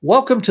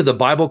Welcome to the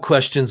Bible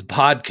Questions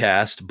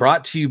podcast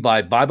brought to you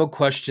by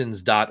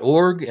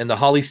BibleQuestions.org and the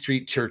Holly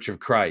Street Church of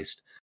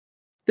Christ.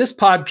 This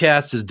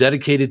podcast is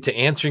dedicated to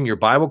answering your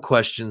Bible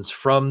questions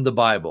from the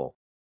Bible.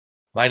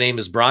 My name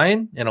is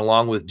Brian, and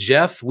along with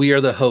Jeff, we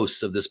are the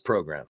hosts of this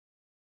program.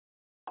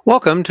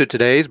 Welcome to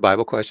today's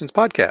Bible Questions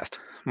podcast.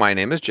 My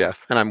name is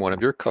Jeff, and I'm one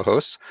of your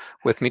co-hosts.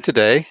 With me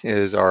today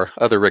is our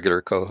other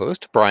regular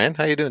co-host, Brian.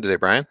 How you doing today,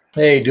 Brian?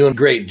 Hey, doing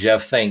great,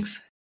 Jeff.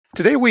 Thanks.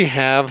 Today we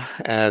have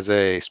as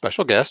a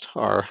special guest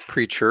our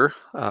preacher,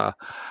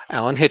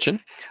 Alan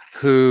Hitchen,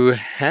 who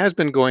has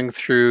been going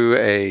through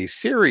a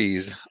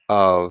series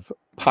of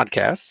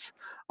podcasts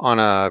on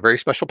a very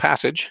special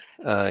passage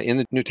in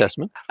the New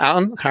Testament.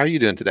 Alan, how are you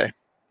doing today?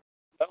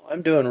 Well,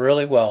 I'm doing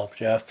really well,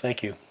 Jeff.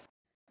 Thank you.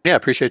 Yeah,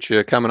 appreciate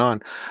you coming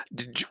on.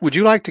 Would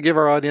you like to give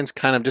our audience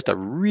kind of just a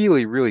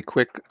really, really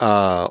quick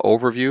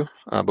overview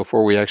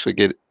before we actually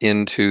get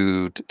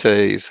into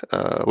today's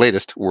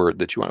latest word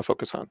that you want to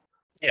focus on?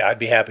 Yeah, I'd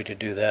be happy to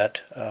do that.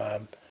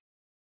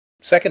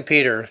 2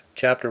 Peter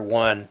chapter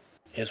 1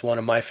 is one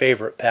of my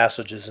favorite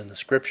passages in the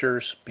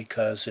scriptures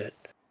because it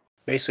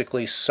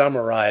basically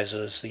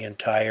summarizes the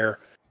entire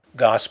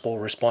gospel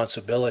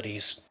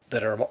responsibilities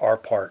that are our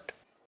part.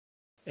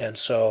 And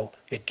so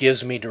it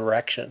gives me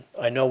direction.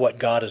 I know what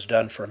God has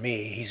done for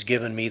me. He's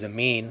given me the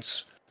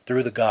means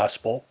through the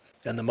gospel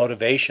and the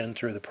motivation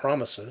through the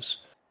promises.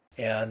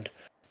 And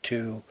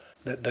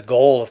the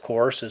goal, of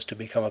course, is to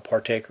become a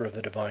partaker of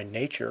the divine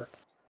nature.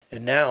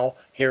 And now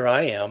here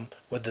I am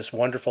with this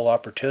wonderful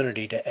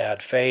opportunity to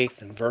add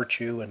faith and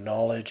virtue and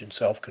knowledge and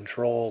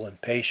self-control and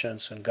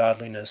patience and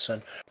godliness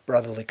and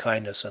brotherly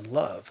kindness and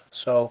love.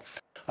 So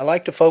I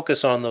like to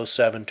focus on those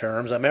 7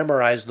 terms. I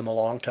memorized them a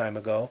long time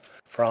ago.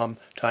 From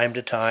time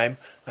to time,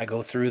 I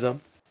go through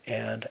them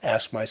and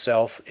ask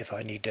myself if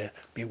I need to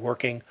be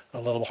working a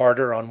little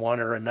harder on one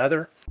or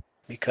another,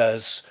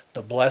 because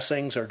the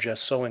blessings are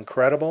just so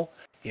incredible.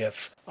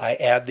 If I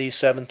add these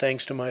 7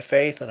 things to my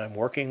faith and I'm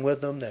working with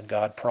them, then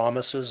God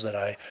promises that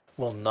I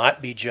will not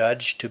be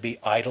judged to be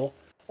idle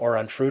or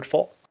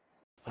unfruitful.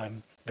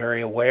 I'm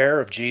very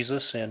aware of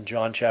Jesus in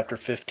John chapter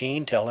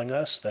 15 telling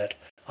us that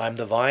I'm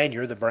the vine,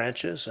 you're the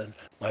branches, and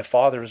my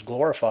Father is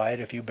glorified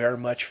if you bear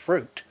much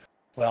fruit.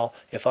 Well,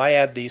 if I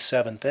add these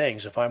 7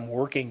 things, if I'm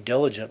working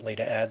diligently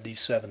to add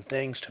these 7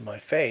 things to my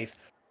faith,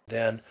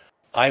 then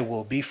I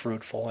will be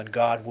fruitful and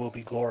God will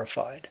be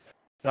glorified.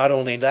 Not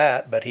only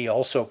that, but he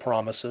also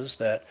promises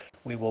that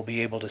we will be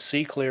able to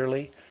see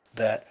clearly,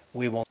 that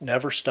we will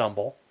never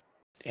stumble,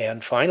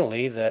 and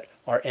finally, that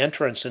our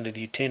entrance into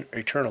the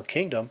eternal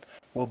kingdom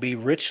will be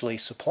richly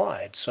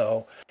supplied.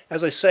 So,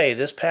 as I say,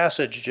 this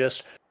passage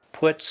just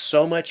puts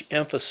so much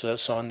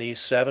emphasis on these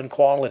 7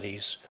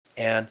 qualities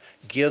and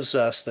gives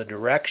us the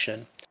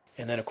direction.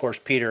 And then, of course,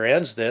 Peter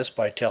ends this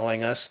by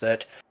telling us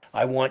that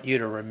I want you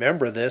to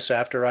remember this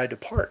after I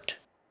depart.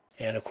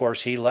 And of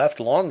course, he left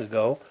long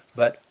ago,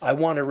 but I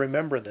want to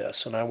remember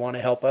this, and I want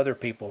to help other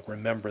people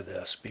remember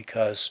this,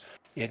 because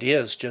it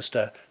is just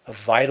a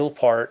vital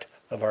part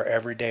of our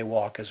everyday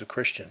walk as a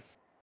Christian.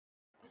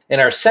 In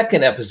our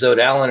second episode,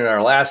 Alan, in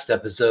our last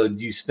episode,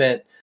 you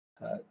spent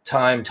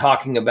time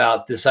talking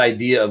about this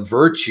idea of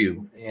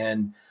virtue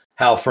and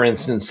how, for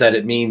instance, that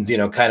it means,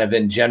 kind of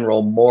in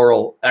general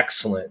moral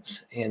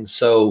excellence. And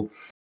so,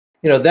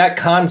 that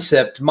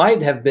concept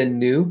might have been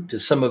new to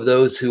some of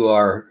those who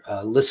are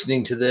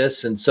listening to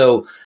this. And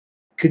so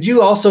could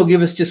you also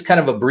give us just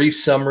kind of a brief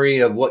summary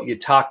of what you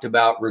talked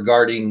about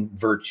regarding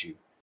virtue?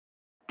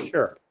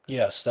 Sure.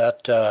 Yes,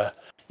 that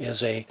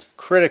is a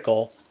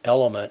critical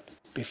element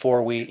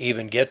before we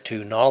even get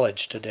to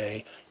knowledge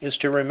today, is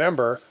to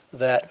remember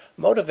that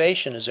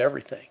motivation is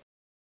everything.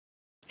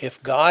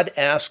 If God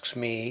asks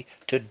me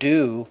to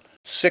do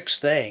 6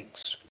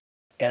 things,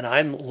 and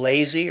I'm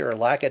lazy or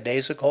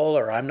lackadaisical,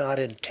 or I'm not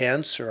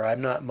intense, or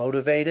I'm not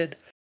motivated,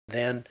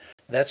 then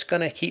that's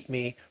going to keep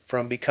me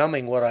from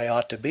becoming what I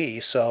ought to be.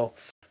 So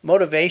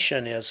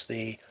motivation is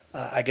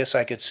I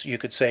guess you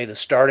could say, the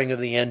starting of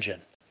the engine.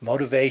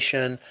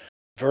 Motivation,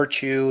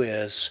 virtue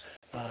is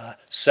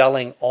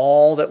selling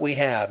all that we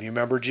have. You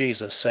remember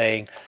Jesus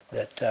saying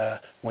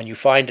that when you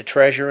find a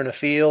treasure in a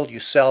field, you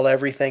sell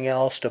everything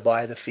else to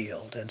buy the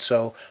field. And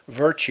so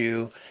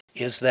virtue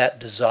is that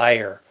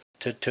desire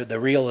to the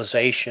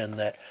realization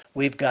that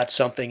we've got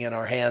something in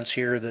our hands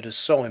here that is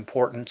so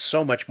important,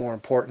 so much more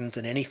important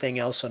than anything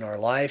else in our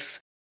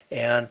life.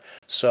 And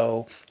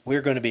so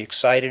we're going to be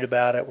excited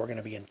about it. We're going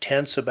to be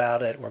intense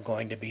about it. We're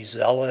going to be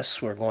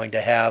zealous. We're going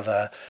to have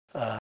a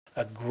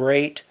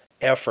great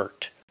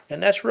effort.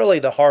 And that's really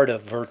the heart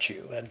of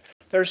virtue. And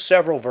there's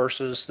several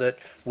verses that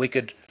we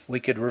could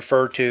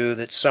refer to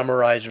that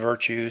summarize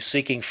virtue.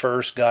 Seeking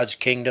first God's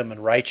kingdom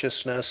and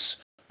righteousness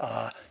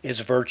is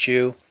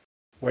virtue.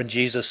 When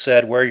Jesus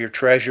said, where your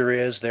treasure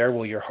is, there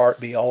will your heart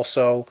be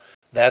also.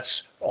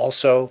 That's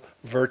also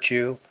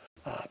virtue.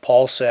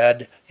 Paul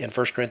said in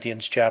 1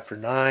 Corinthians chapter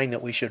 9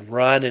 that we should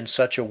run in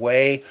such a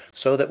way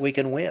so that we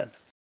can win.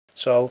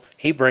 So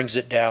he brings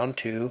it down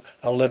to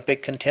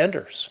Olympic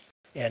contenders.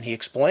 And he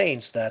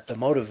explains that the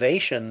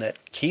motivation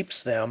that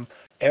keeps them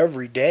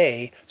every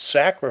day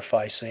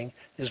sacrificing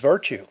is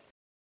virtue.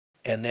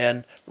 And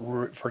then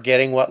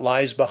forgetting what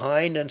lies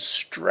behind and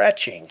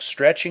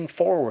stretching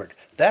forward.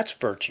 That's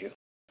virtue.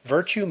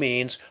 Virtue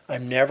means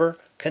I'm never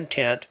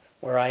content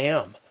where I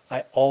am.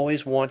 I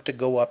always want to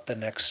go up the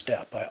next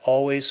step.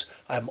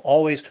 I'm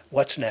always,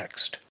 what's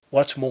next?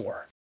 What's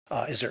more?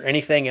 Is there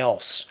anything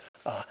else?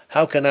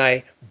 How can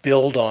I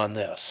build on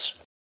this?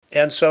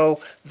 And so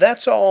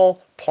that's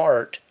all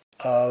part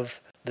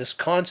of this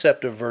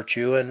concept of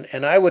virtue.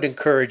 And I would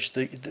encourage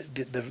the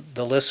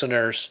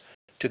listeners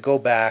to go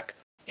back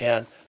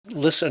and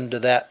listen to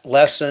that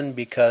lesson,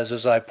 because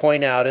as I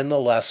point out in the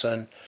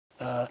lesson,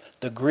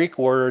 the Greek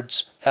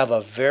words have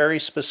a very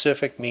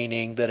specific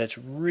meaning that it's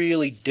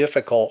really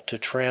difficult to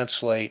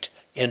translate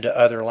into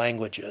other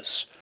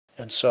languages.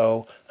 And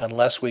so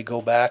unless we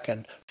go back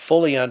and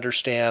fully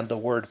understand the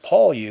word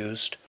Paul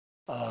used,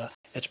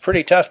 it's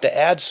pretty tough to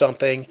add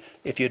something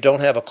if you don't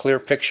have a clear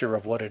picture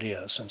of what it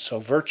is. And so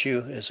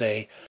virtue is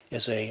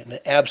an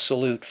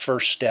absolute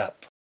first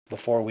step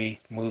before we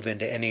move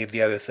into any of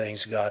the other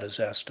things God has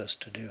asked us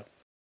to do.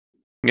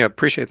 Yeah,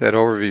 appreciate that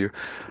overview,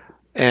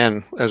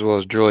 and as well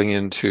as drilling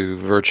into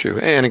virtue.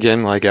 And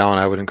again, like Alan,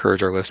 I would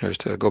encourage our listeners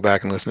to go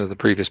back and listen to the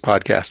previous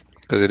podcast,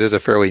 because it is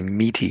a fairly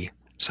meaty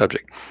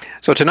subject.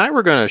 So tonight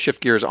we're going to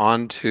shift gears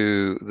on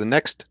to the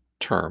next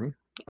term,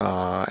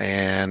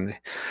 and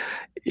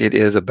it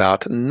is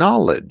about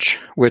knowledge,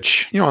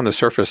 which, on the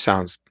surface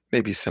sounds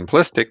maybe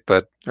simplistic,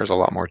 but there's a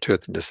lot more to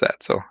it than just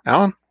that. So,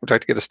 Alan, would you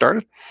like to get us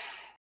started?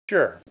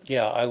 Sure.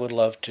 Yeah, I would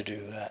love to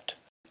do that.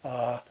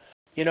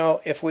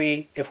 If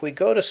we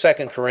go to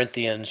 2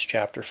 Corinthians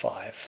chapter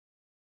 5,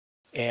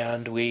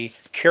 and we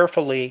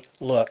carefully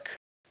look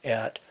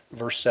at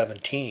verse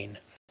 17,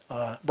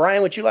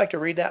 Brian, would you like to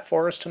read that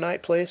for us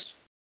tonight, please?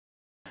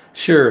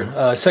 Sure.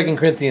 2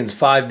 Corinthians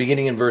 5,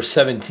 beginning in verse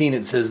 17,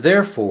 it says,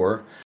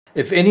 "Therefore,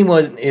 if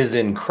anyone is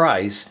in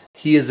Christ,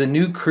 he is a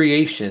new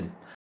creation.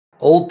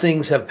 Old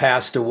things have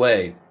passed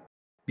away.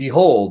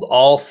 Behold,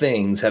 all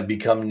things have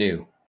become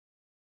new."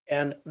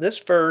 And this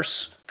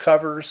verse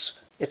covers,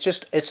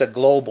 it's a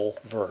global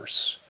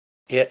verse.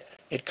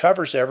 It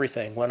covers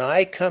everything. When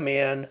I come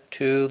in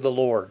to the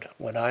Lord,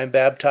 when I'm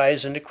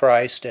baptized into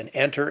Christ and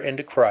enter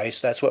into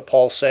Christ, that's what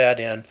Paul said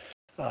in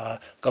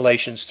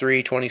Galatians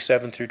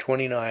 3:27 through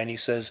 29. He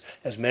says,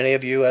 as many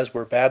of you as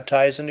were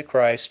baptized into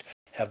Christ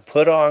have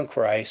put on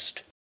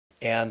Christ.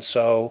 And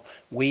so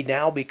we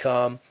now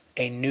become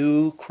a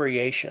new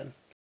creation.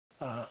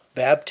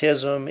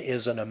 Baptism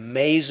is an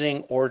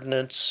amazing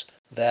ordinance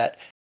that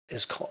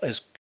is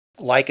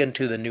likened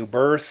to the new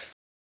birth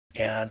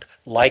and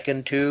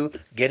likened to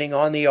getting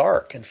on the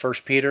ark in 1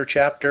 Peter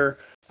chapter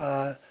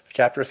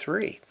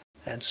 3.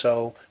 And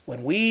so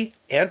when we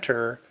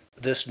enter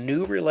this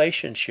new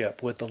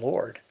relationship with the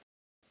Lord,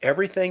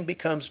 everything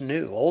becomes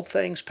new. Old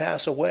things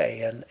pass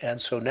away.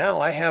 And so now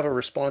I have a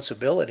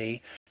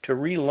responsibility to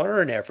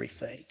relearn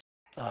everything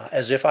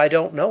as if I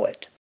don't know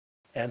it.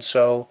 And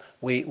so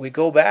we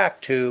go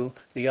back to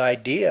the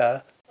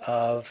idea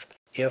of,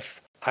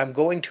 if I'm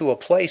going to a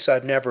place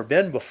I've never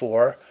been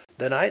before,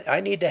 then I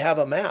need to have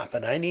a map,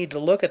 and I need to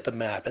look at the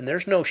map. And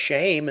there's no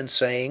shame in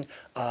saying,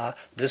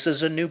 this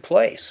is a new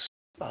place.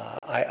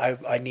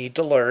 I need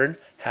to learn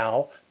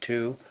how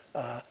to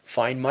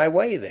find my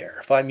way there.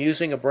 If I'm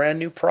using a brand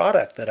new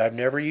product that I've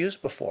never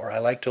used before, I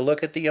like to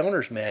look at the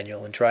owner's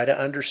manual and try to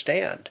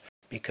understand,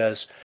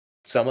 because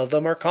some of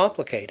them are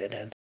complicated.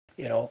 And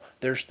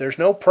there's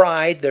no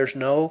pride, there's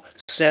no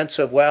sense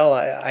of, well,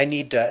 I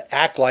need to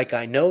act like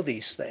I know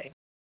these things.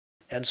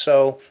 And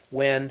so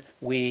when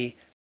the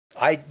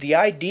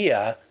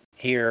idea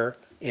here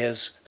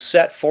is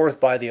set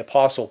forth by the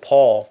Apostle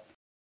Paul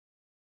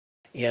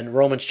in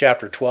Romans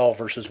chapter 12,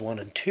 verses 1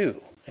 and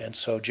 2. And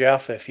so,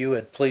 Jeff, if you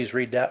would please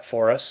read that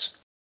for us.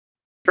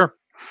 Sure.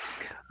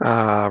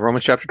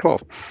 Romans chapter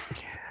 12.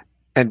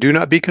 "And do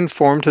not be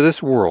conformed to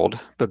this world,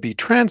 but be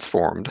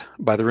transformed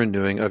by the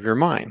renewing of your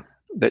mind,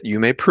 that you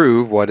may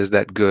prove what is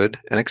that good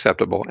and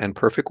acceptable and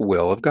perfect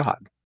will of God."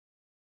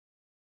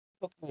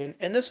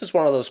 And this is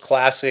one of those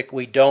classic,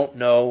 we don't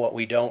know what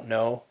we don't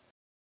know.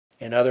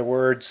 In other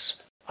words,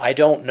 I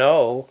don't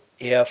know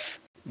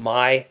if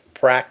my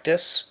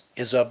practice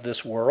is of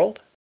this world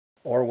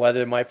or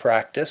whether my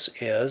practice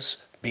is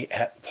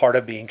part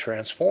of being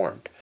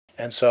transformed.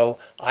 And so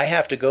I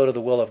have to go to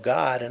the will of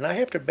God, and I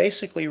have to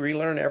basically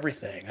relearn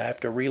everything. I have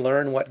to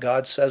relearn what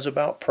God says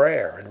about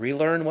prayer, and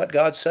relearn what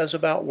God says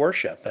about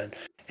worship,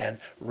 and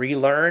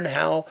relearn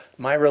how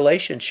my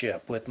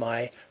relationship with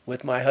my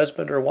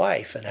husband or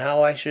wife, and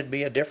how I should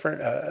be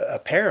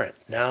a parent.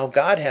 Now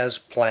God has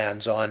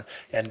plans on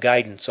and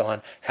guidance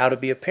on how to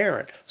be a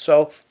parent.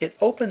 So it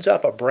opens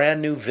up a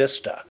brand new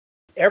vista.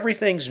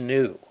 Everything's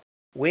new.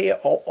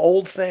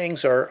 Old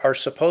things are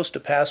supposed to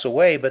pass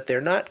away, but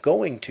they're not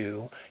going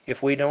to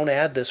if we don't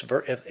add this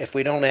if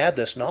we don't add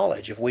this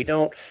knowledge. If we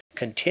don't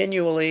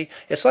continually,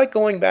 it's like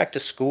going back to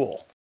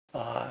school.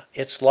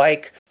 It's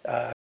like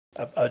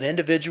an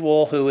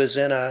individual who is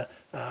in an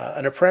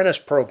apprentice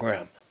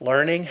program,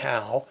 learning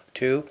how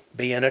to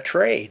be in a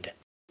trade.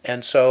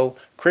 And so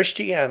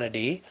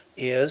Christianity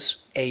is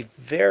a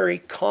very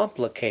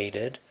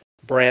complicated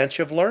branch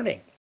of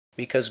learning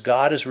because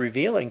God is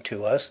revealing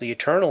to us the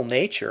eternal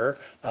nature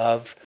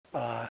of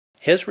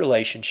his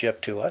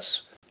relationship to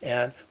us.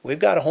 And we've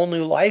got a whole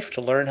new life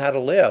to learn how to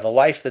live, a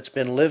life that's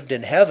been lived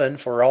in heaven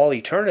for all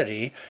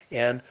eternity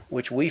and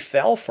which we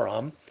fell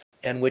from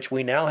and which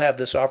we now have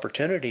this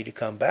opportunity to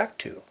come back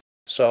to.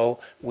 So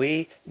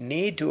we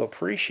need to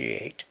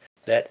appreciate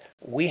that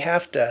we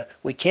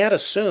can't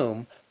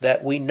assume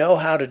that we know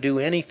how to do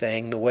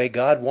anything the way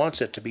God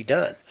wants it to be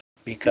done,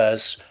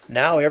 because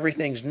now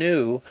everything's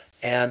new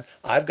and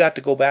I've got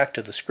to go back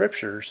to the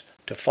scriptures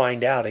to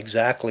find out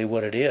exactly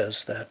what it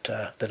is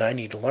that I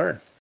need to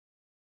learn.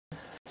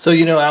 So,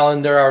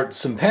 Alan, there are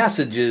some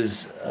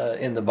passages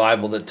in the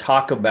Bible that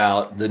talk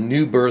about the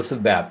new birth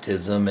of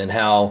baptism and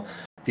how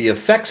the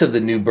effects of the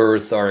new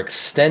birth are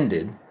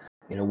extended,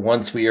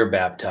 once we are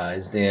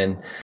baptized. And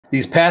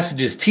these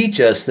passages teach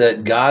us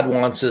that God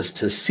wants us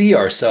to see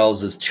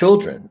ourselves as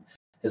children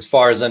as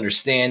far as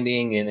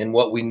understanding and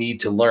what we need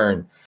to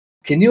learn.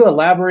 Can you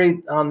elaborate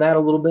on that a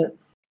little bit?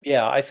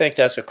 Yeah, I think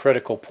that's a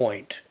critical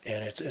point,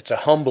 and it's a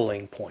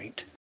humbling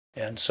point.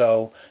 And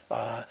so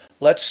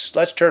let's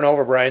turn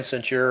over, Brian,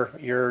 since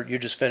you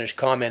just finished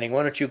commenting.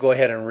 Why don't you go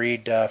ahead and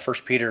read 1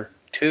 Peter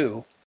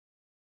 2,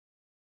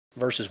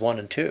 verses 1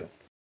 and 2.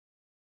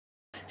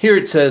 Here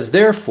it says,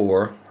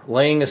 "Therefore,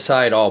 laying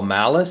aside all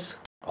malice,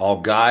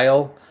 all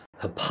guile,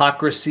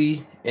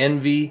 hypocrisy,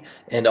 envy,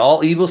 and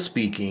all evil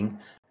speaking,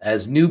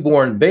 as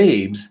newborn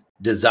babes,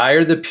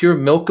 desire the pure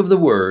milk of the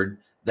word,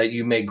 that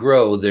you may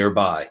grow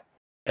thereby."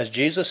 As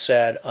Jesus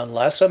said,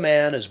 unless a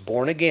man is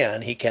born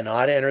again, he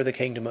cannot enter the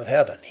kingdom of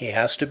heaven. He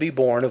has to be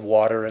born of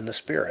water and the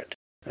Spirit.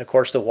 And of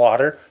course, the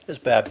water is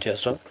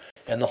baptism,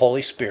 and the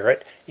Holy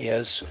Spirit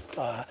is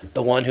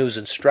the one who's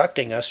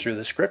instructing us through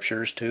the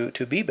scriptures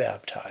to be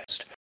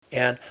baptized.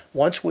 And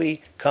once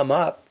we come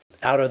up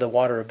out of the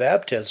water of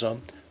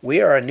baptism,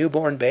 we are a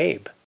newborn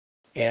babe.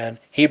 And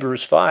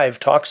Hebrews 5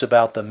 talks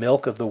about the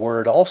milk of the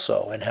word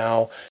also, and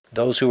how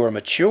those who are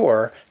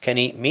mature can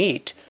eat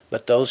meat,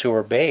 but those who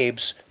are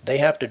babes, they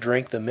have to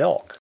drink the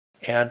milk.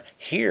 And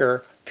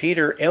here,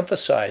 Peter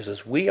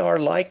emphasizes we are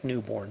like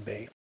newborn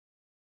babes.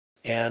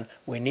 And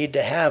we need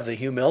to have the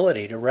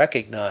humility to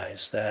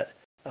recognize that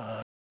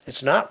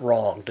it's not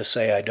wrong to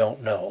say, I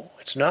don't know.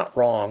 It's not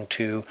wrong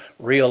to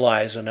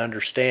realize and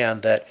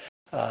understand that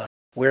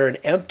we're an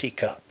empty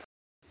cup.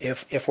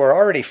 If we're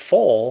already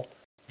full,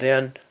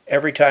 then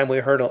every time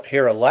we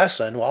hear a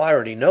lesson, well, I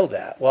already know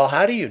that. Well,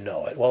 how do you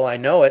know it? Well, I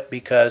know it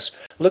because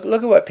look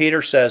at what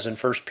Peter says in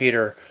 1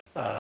 Peter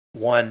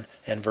 1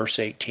 and verse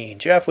 18.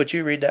 Jeff, would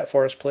you read that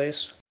for us,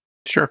 please?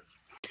 Sure.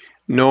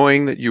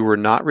 Knowing that you were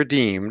not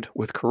redeemed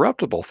with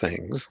corruptible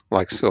things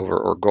like silver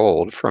or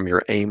gold from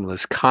your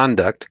aimless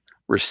conduct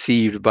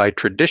received by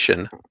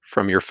tradition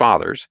from your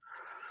fathers.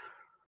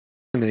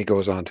 And then he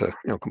goes on to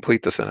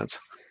complete the sentence.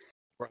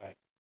 Right.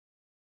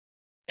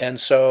 And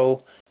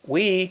so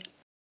we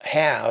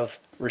have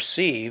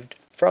received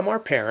from our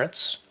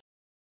parents,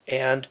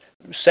 and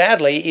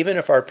sadly, even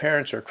if our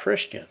parents are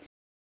Christian,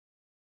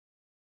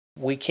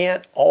 we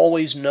can't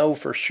always know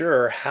for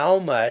sure how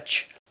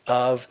much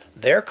of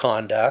their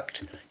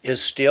conduct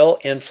is still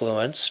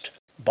influenced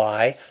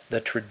by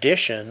the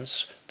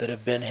traditions that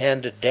have been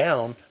handed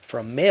down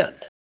from men.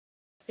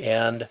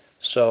 And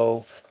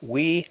so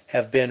we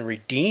have been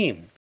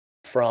redeemed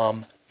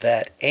from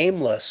that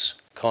aimless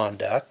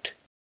conduct,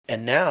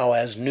 and now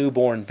as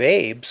newborn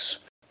babes,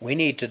 we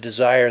need to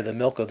desire the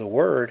milk of the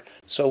word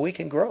so we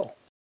can grow.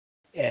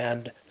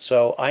 And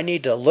so I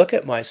need to look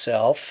at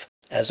myself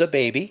as a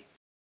baby.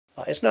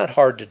 It's not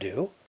hard to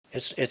do.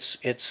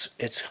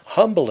 It's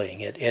humbling.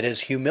 It is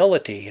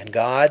humility, and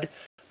God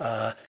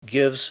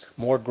gives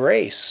more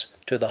grace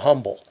to the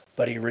humble,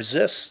 but He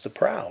resists the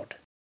proud.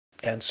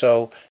 And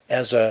so,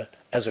 as a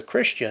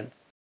Christian,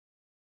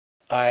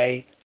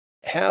 I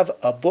have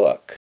a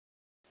book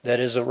that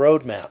is a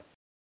roadmap.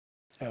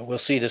 We'll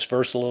see this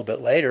verse a little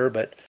bit later,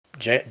 but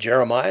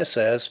Jeremiah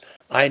says,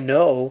 I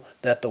know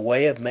that the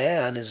way of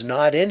man is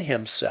not in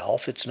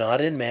himself. It's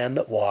not in man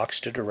that walks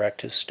to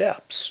direct his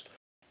steps.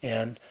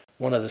 And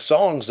one of the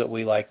songs that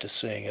we like to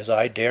sing is,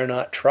 I dare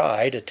not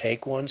try to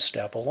take one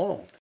step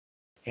alone.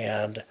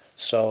 And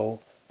so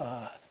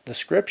the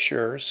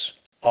scriptures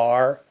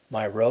are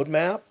my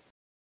roadmap.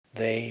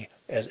 They,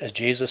 as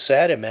Jesus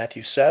said in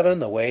Matthew 7,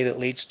 the way that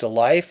leads to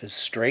life is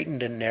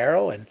straitened and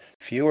narrow, and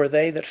few are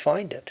they that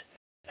find it.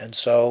 And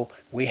so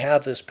we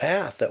have this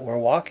path that we're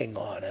walking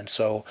on. And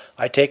so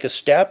I take a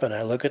step and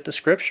I look at the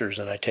scriptures,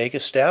 and I take a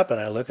step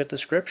and I look at the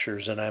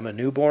scriptures, and I'm a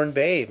newborn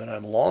babe, and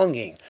I'm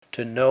longing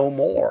to know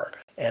more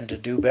and to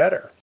do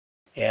better.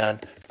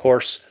 And of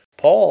course,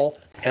 Paul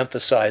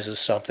emphasizes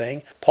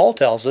something. Paul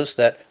tells us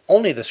that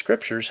only the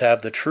scriptures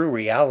have the true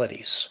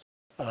realities.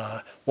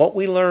 What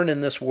we learn in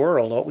this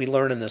world, what we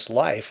learn in this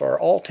life, are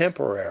all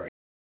temporary.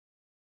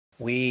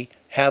 We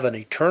have an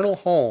eternal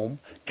home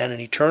and an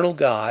eternal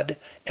God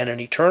and an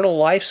eternal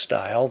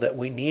lifestyle that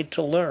we need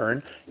to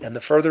learn. And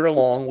the further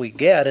along we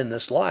get in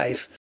this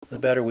life, the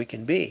better we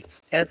can be.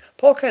 And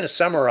Paul kind of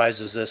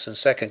summarizes this in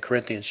 2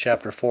 Corinthians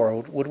chapter 4.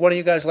 Would one of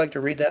you guys like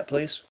to read that,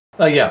 please?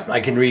 Oh, yeah, I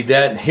can read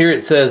that. Here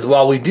it says,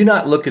 while we do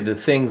not look at the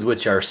things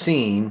which are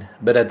seen,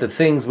 but at the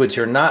things which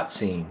are not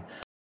seen.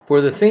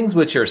 For the things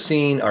which are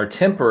seen are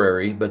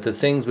temporary, but the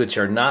things which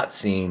are not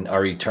seen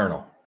are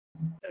eternal.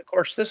 Of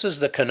course, this is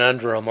the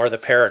conundrum or the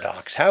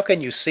paradox. How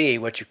can you see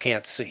what you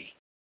can't see?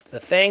 The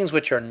things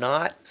which are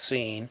not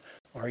seen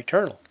are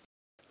eternal.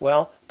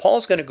 Well,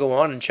 Paul's going to go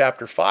on in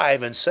chapter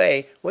 5 and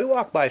say, we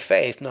walk by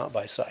faith, not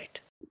by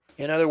sight.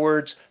 In other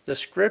words, the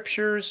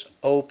scriptures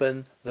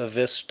open the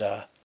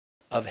vista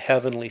of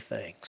heavenly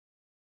things.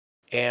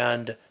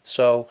 And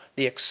so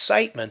the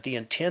excitement, the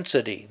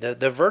intensity,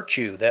 the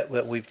virtue that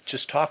we've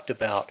just talked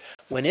about,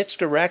 when it's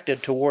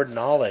directed toward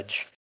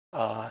knowledge,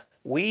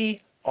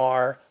 we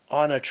are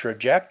on a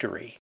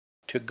trajectory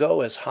to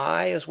go as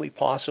high as we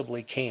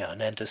possibly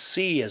can and to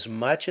see as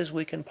much as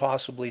we can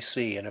possibly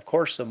see. And of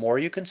course, the more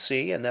you can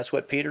see, and that's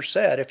what Peter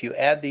said, if you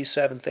add these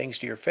 7 things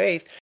to your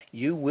faith,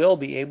 you will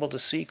be able to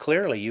see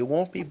clearly. You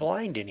won't be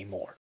blind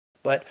anymore.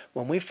 But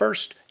when we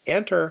first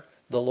enter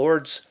the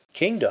Lord's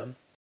kingdom,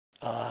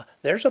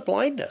 there's a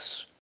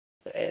blindness.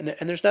 And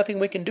there's nothing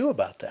we can do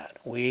about that.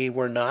 We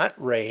were not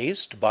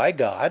raised by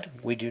God.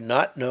 We do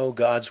not know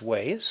God's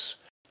ways.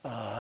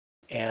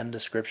 And the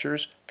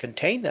scriptures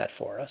contain that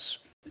for us.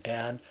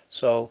 And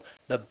so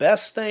the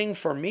best thing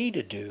for me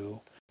to do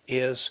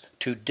is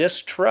to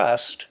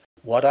distrust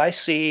what I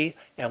see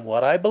and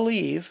what I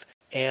believe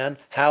and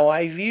how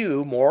I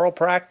view moral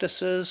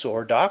practices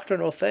or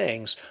doctrinal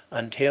things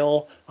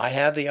until I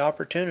have the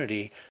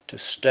opportunity to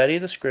study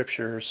the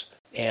scriptures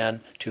and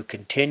to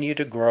continue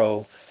to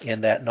grow in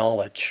that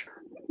knowledge.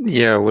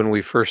 Yeah, when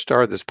we first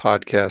started this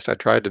podcast, I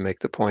tried to make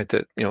the point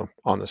that,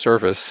 on the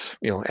surface,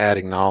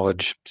 adding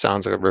knowledge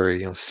sounds like a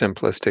very,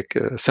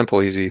 simplistic,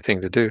 simple, easy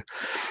thing to do.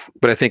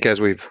 But I think as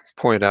we've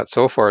pointed out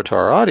so far to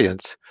our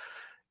audience,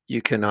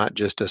 you cannot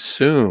just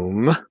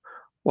assume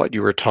what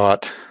you were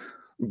taught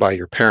by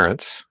your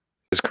parents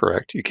is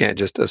correct. You can't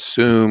just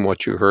assume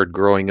what you heard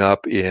growing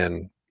up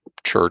in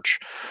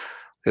church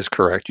is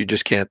correct. You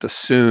just can't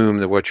assume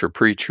that what your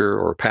preacher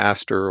or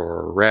pastor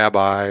or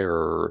rabbi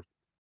or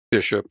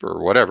bishop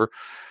or whatever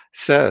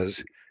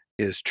says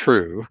is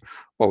true.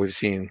 What we've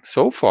seen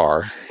so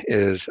far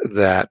is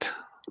that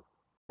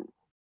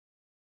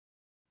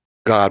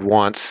God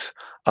wants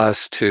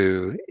us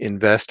to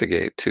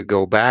investigate, to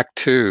go back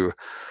to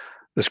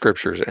the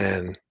scriptures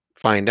and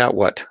find out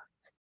what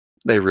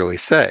they really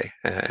say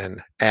and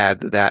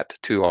add that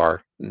to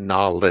our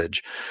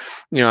knowledge.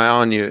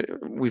 Alan,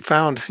 we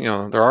found,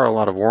 there are a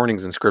lot of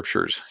warnings in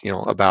scriptures,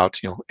 about,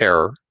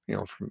 error,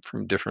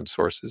 from different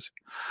sources.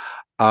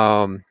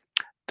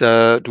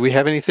 Do we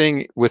have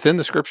anything within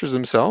the scriptures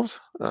themselves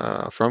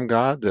from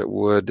God that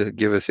would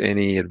give us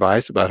any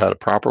advice about how to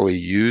properly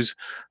use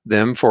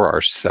them for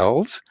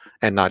ourselves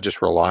and not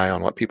just rely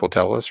on what people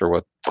tell us or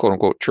what quote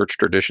unquote church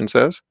tradition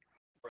says?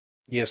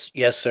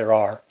 Yes, there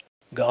are.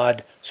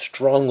 God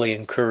strongly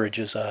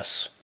encourages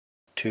us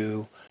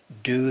to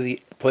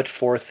put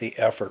forth the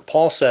effort.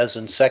 Paul says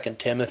in 2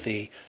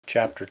 Timothy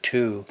chapter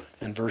 2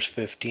 and verse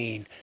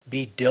 15,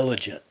 be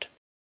diligent.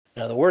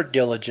 Now the word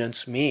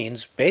diligence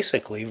means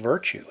basically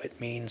virtue. It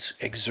means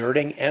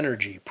exerting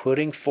energy,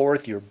 putting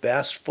forth your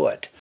best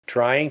foot,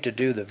 trying to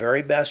do the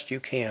very best you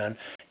can.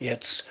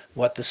 It's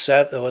what the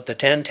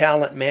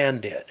 10-talent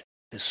man did.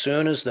 As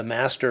soon as the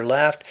master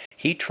left,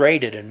 he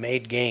traded and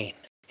made gain.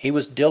 He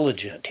was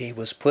diligent. He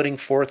was putting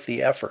forth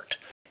the effort.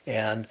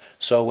 And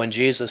so when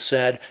Jesus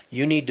said,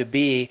 you need to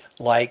be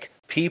like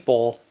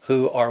people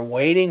who are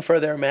waiting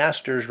for their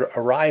master's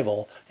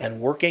arrival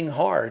and working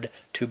hard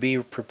to be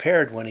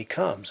prepared when he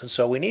comes. And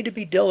so we need to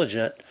be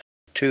diligent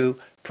to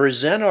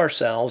present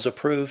ourselves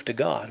approved to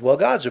God. Well,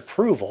 God's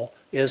approval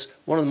is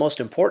one of the most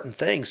important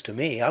things to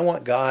me. I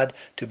want God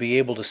to be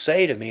able to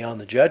say to me on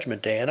the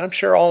judgment day, and I'm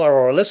sure all of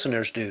our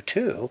listeners do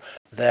too,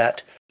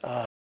 that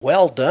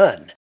well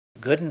done,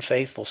 good and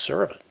faithful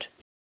servant.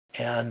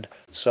 And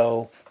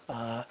so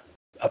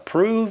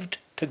approved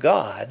to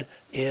God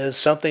is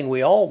something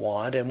we all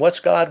want. And what's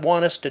God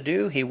want us to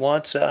do? He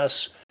wants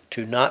us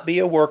to not be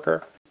a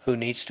worker who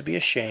needs to be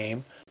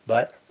ashamed,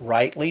 but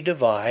rightly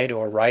divide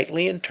or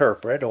rightly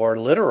interpret or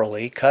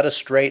literally cut a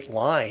straight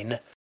line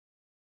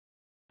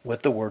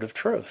with the word of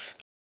truth.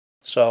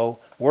 So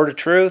word of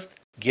truth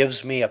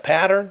gives me a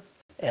pattern,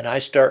 and I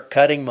start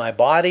cutting my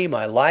body,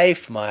 my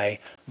life, my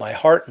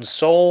heart and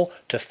soul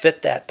to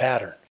fit that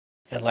pattern.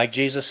 And like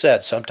Jesus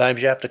said,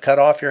 sometimes you have to cut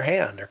off your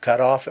hand or cut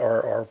off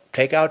or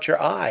take out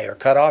your eye or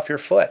cut off your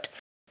foot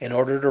in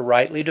order to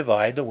rightly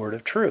divide the word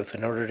of truth,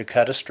 in order to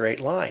cut a straight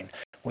line.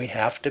 We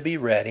have to be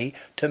ready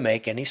to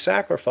make any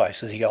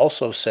sacrifices. He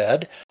also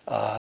said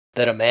that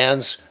a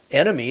man's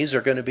enemies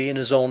are going to be in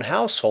his own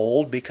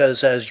household,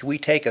 because as we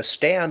take a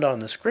stand on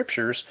the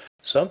scriptures,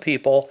 some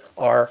people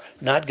are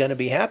not going to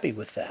be happy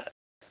with that.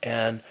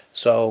 And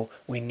so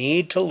we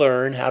need to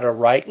learn how to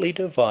rightly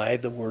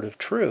divide the word of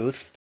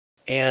truth.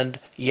 And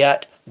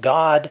yet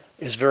God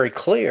is very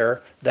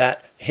clear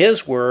that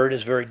his word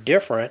is very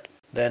different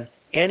than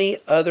any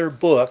other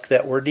book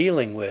that we're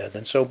dealing with.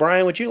 And so,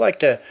 Brian, would you like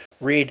to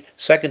read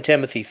 2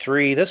 Timothy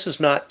 3? This is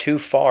not too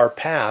far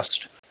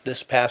past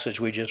this passage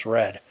we just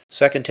read.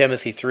 2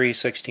 Timothy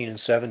 3:16 and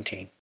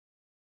 17.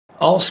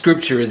 All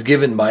scripture is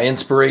given by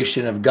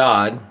inspiration of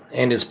God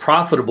and is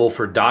profitable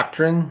for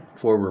doctrine,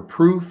 for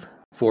reproof,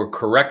 for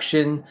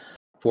correction,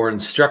 for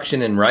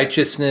instruction in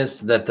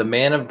righteousness, that the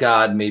man of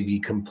God may be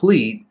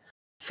complete,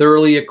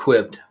 thoroughly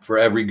equipped for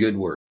every good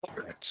work.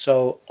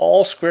 So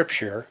all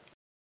scripture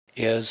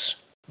is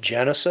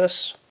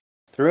Genesis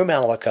through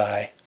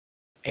Malachi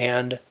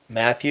and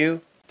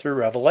Matthew through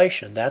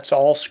Revelation. That's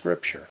all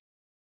scripture.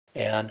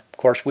 And of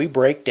course, we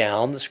break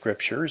down the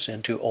scriptures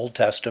into Old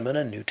Testament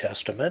and New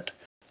Testament.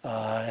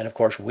 And of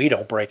course, we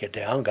don't break it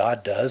down.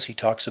 God does. He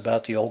talks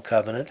about the Old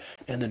Covenant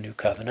and the New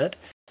Covenant.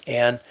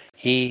 And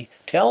he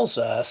tells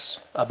us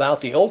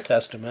about the Old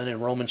Testament in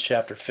Romans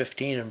chapter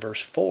 15 and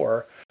verse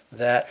 4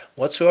 that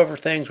whatsoever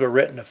things were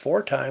written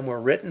aforetime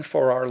were written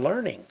for our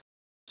learning.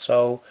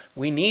 So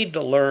we need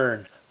to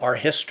learn our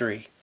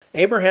history.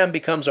 Abraham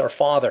becomes our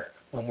father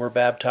when we're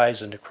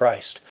baptized into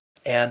Christ.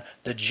 And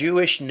the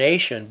Jewish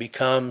nation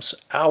becomes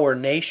our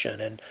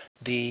nation. And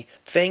the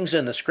things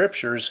in the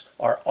scriptures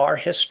are our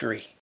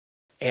history.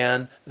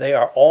 And they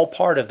are all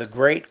part of the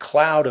great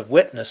cloud of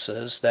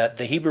witnesses that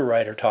the Hebrew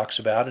writer talks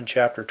about in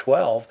chapter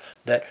 12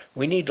 that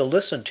we need to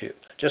listen to.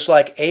 Just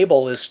like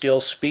Abel is still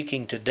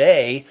speaking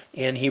today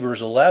in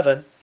Hebrews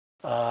 11,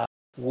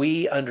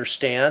 we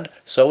understand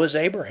so is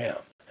Abraham,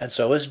 and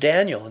so is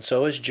Daniel, and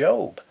so is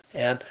Job.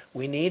 And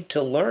we need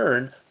to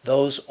learn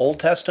those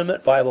Old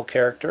Testament Bible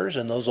characters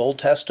and those Old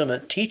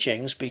Testament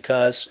teachings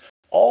because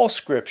all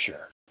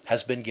Scripture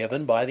has been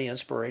given by the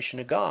inspiration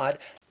of God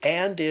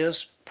and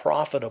is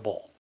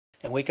profitable.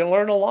 And we can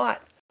learn a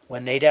lot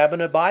when Nadab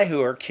and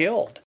Abihu are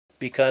killed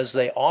because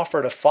they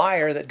offered a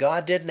fire that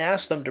God didn't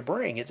ask them to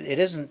bring. It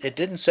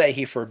didn't say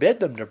he forbid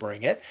them to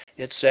bring it.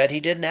 It said he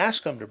didn't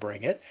ask them to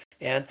bring it.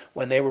 And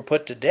when they were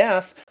put to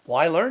death, well,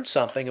 I learned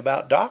something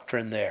about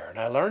doctrine there, and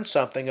I learned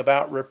something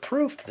about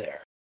reproof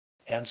there.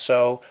 And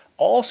so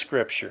all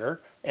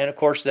Scripture, and of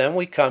course then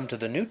we come to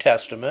the New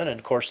Testament, and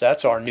of course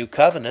that's our New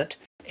Covenant,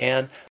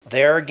 and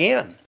there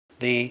again,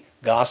 the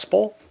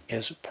gospel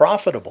is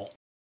profitable.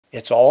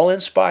 It's all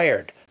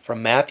inspired.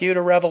 From Matthew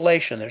to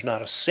Revelation, there's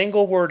not a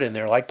single word in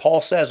there, like Paul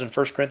says in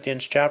 1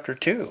 Corinthians chapter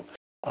 2.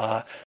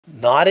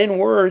 Not in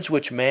words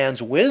which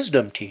man's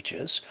wisdom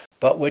teaches,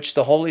 but which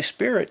the Holy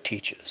Spirit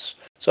teaches.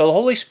 So the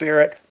Holy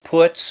Spirit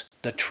puts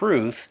the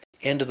truth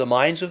into the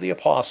minds of the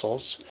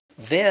apostles.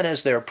 Then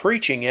as they're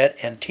preaching it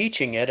and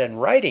teaching it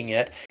and writing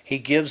it, he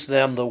gives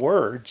them the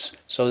words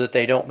so that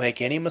they don't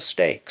make any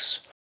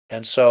mistakes.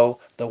 And so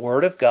the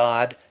Word of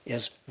God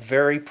is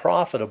very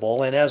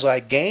profitable. And as I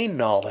gain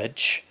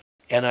knowledge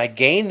and I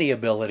gain the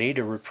ability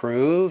to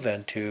reprove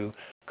and to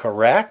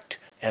correct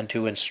and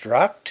to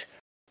instruct,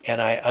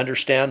 and I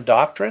understand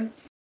doctrine,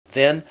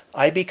 then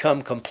I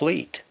become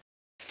complete,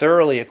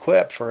 thoroughly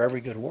equipped for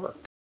every good work.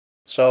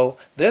 So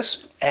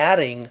this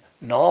adding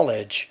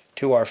knowledge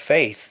to our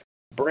faith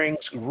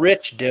brings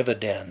rich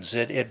dividends.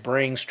 It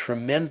brings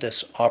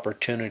tremendous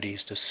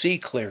opportunities to see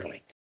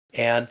clearly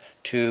and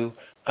to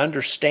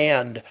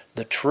understand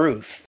the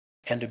truth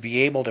and to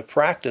be able to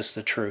practice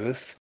the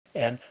truth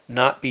and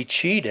not be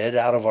cheated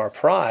out of our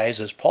prize,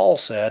 as Paul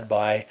said,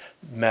 by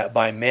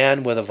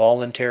men with a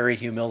voluntary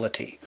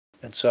humility.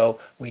 And so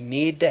we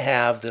need to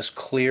have this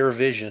clear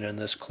vision and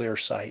this clear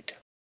sight.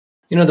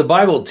 You know, the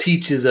Bible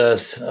teaches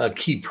us a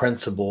key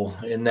principle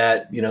in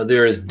that, you know,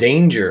 there is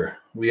danger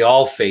we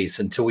all face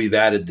until we've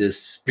added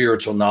this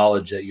spiritual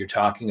knowledge that you're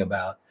talking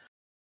about.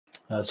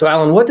 So,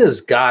 Alan, what does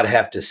God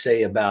have to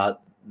say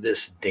about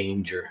this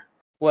danger?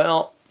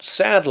 Well,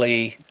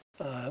 sadly,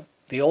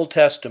 the Old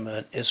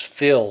Testament is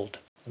filled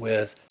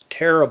with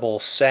terrible,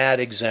 sad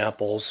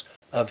examples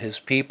of his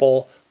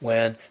people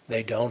when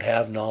they don't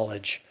have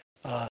knowledge.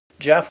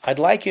 Jeff, I'd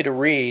like you to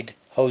read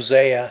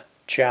Hosea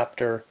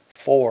chapter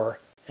 4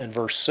 and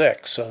verse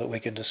 6 so that we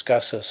can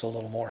discuss this a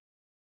little more.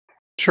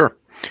 Sure.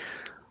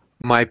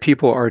 My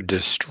people are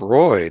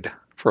destroyed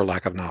for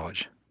lack of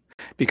knowledge.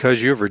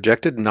 Because you have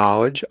rejected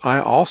knowledge, I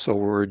also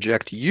will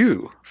reject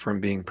you from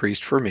being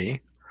priest for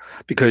me.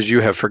 Because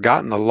you have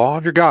forgotten the law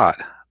of your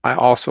God, I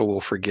also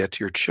will forget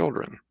your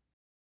children.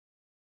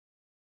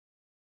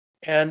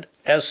 And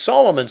as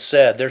Solomon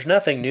said, there's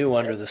nothing new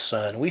under the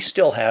sun. We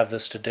still have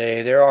this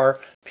today. There are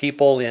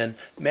people in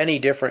many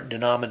different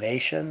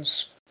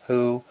denominations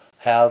who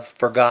have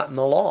forgotten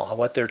the law.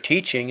 What they're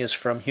teaching is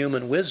from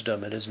human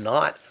wisdom. It is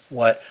not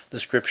what the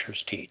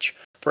scriptures teach.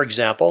 For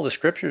example, the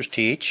scriptures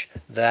teach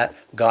that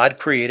God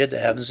created the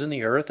heavens and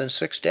the earth in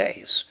 6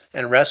 days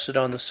and rested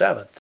on the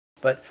seventh.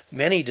 But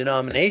many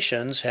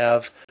denominations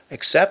have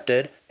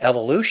accepted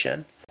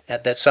evolution,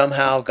 that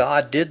somehow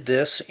God did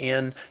this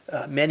in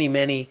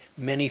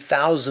many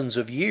thousands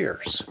of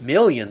years.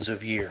 Millions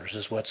of years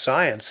is what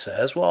science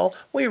says. Well,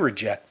 we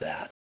reject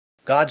that.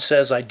 God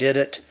says, I did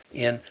it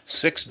in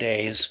 6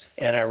 days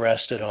and I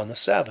rested on the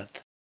seventh.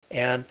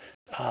 And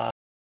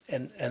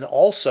And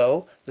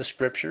also the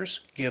scriptures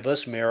give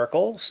us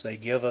miracles. They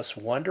give us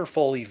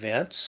wonderful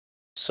events.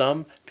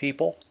 Some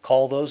people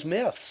call those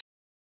myths.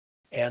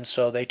 And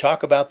so they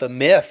talk about the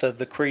myth of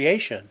the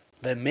creation,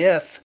 the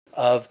myth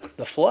of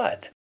the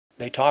flood.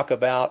 They talk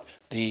about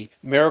the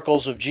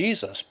miracles of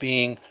Jesus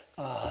being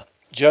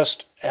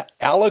just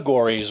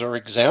allegories or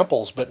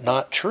examples, but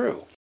not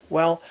true.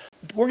 Well,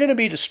 we're going to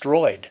be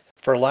destroyed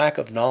for lack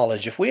of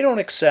knowledge if we don't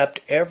accept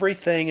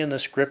everything in the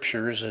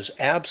scriptures as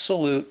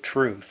absolute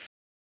truth.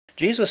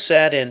 Jesus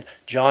said in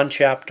John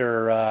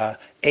chapter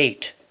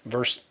 8,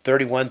 verse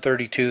 31,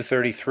 32,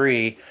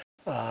 33,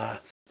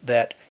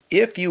 that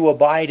if you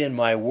abide in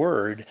my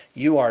word,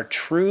 you are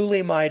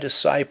truly my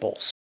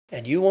disciples,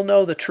 and you will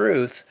know the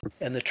truth,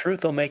 and the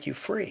truth will make you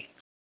free.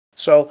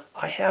 So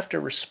I have to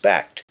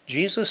respect.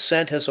 Jesus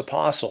sent his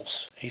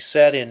apostles. He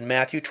said in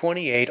Matthew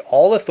 28,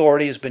 all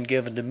authority has been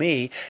given to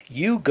me.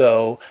 You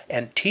go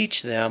and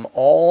teach them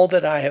all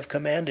that I have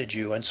commanded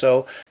you. And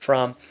so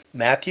from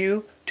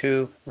Matthew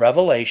to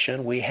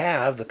Revelation, we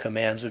have the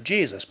commands of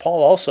Jesus.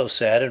 Paul also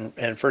said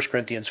in 1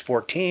 Corinthians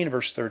 14,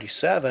 verse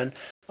 37,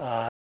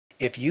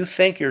 if you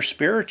think you're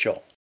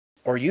spiritual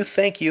or you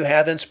think you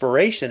have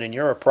inspiration and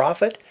you're a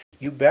prophet,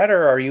 you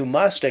better or you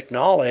must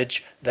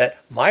acknowledge that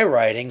my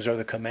writings are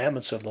the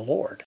commandments of the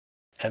Lord.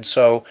 And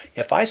so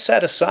if I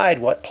set aside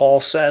what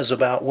Paul says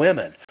about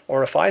women,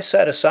 or if I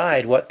set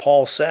aside what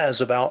Paul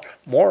says about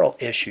moral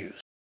issues,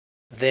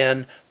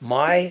 then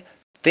my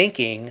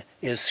thinking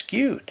is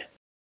skewed.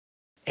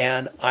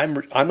 And I'm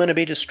going to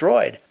be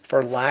destroyed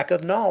for lack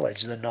of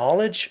knowledge. The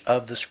knowledge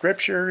of the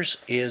scriptures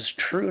is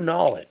true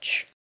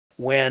knowledge.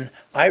 When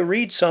I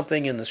read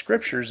something in the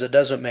scriptures that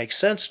doesn't make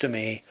sense to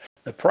me,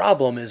 the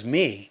problem is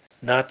me,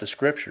 not the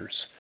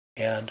scriptures.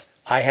 And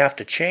I have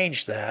to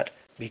change that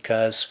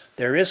because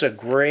there is a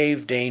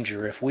grave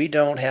danger. If we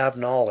don't have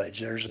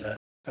knowledge, there's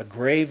a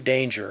grave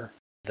danger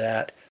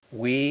that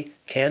we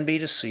can be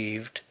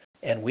deceived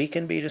and we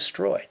can be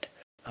destroyed.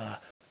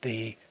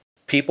 The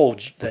people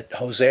that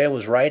Hosea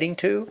was writing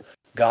to,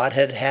 God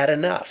had had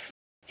enough.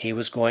 He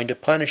was going to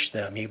punish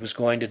them. He was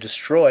going to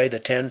destroy the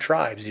 10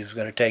 tribes. He was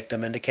going to take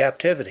them into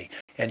captivity.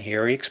 And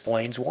here he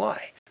explains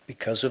why.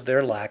 Because of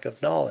their lack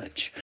of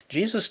knowledge.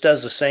 Jesus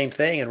does the same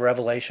thing in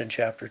Revelation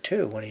chapter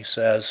 2 when he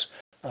says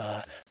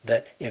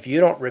that if you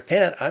don't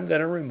repent, I'm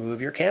going to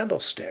remove your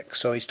candlestick.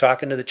 So he's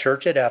talking to the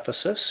church at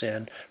Ephesus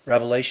in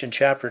Revelation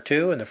chapter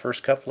 2 in the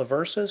first couple of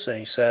verses, and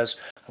he says,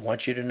 I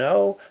want you to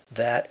know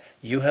that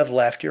you have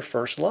left your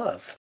first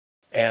love.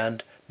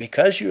 And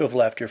because you have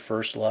left your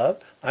first love,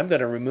 I'm going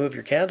to remove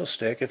your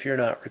candlestick if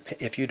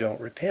you don't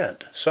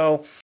repent.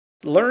 So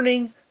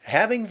learning,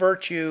 having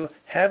virtue,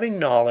 having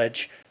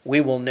knowledge,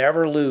 we will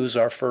never lose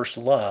our first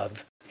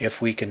love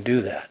if we can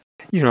do that.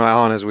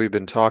 Alan, as we've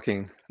been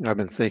talking, I've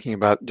been thinking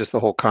about just the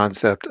whole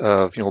concept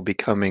of,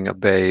 becoming a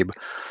babe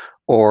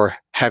or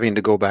having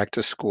to go back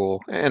to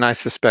school. And I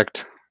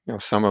suspect,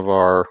 some of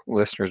our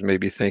listeners may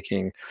be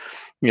thinking,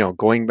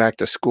 going back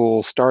to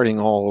school, starting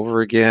all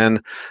over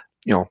again,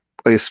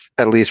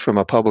 at least from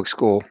a public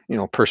school,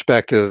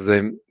 perspective,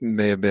 they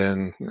may have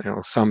been,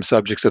 some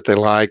subjects that they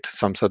liked,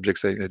 some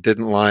subjects they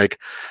didn't like.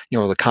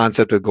 The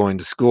concept of going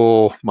to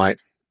school might,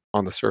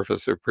 on the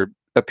surface,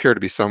 appear to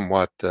be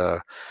somewhat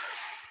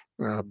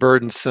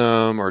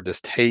burdensome or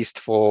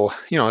distasteful,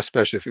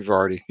 especially if you've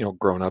already,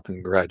 grown up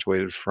and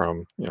graduated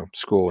from,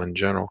 school in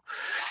general.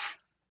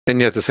 And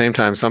yet at the same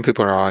time, some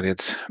people in our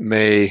audience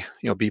may,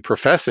 be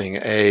professing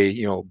a,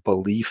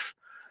 belief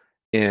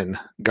in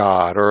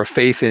God or a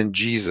faith in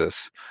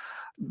Jesus.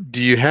 Do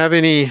you have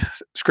any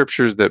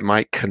scriptures that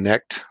might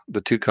connect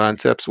the two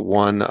concepts,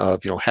 one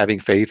of, having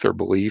faith or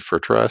belief or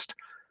trust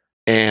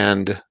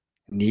and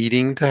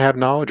needing to have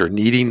knowledge or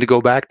needing to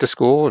go back to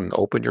school and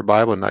open your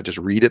Bible and not just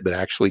read it, but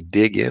actually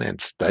dig in and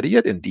study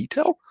it in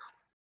detail?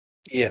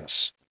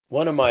 Yes.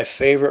 One of my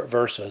favorite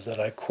verses that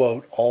I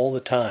quote all the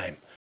time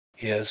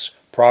is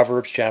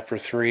Proverbs chapter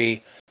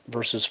 3,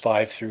 verses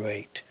 5 through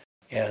 8.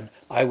 And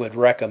I would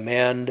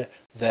recommend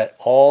that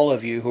all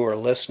of you who are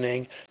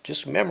listening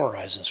just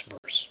memorize this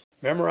verse.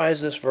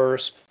 Memorize this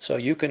verse so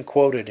you can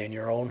quote it in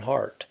your own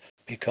heart,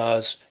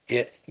 because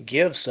it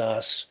gives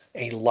us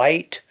a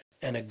light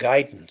and a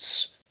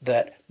guidance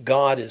that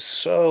God is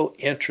so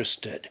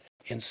interested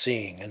in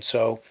seeing. And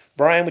so,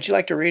 Brian, would you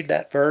like to read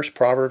that verse,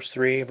 Proverbs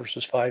 3,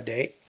 verses 5 to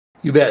 8?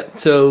 You bet.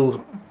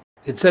 So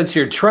it says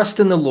here, trust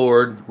in the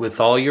Lord with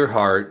all your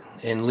heart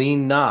and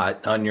lean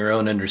not on your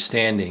own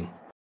understanding.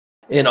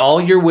 In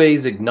all your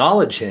ways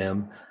acknowledge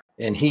him,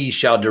 and he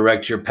shall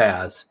direct your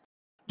paths.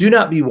 Do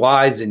not be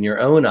wise in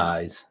your own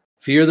eyes.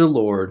 Fear the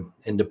Lord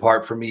and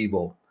depart from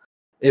evil.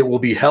 It will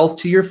be health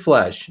to your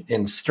flesh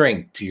and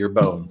strength to your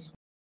bones.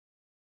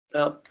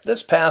 Now,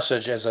 this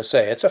passage, as I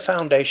say, it's a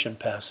foundation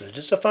passage.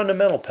 It's a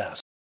fundamental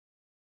passage.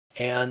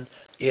 And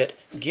it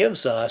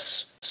gives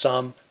us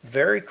some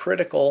very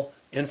critical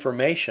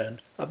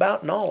information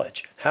about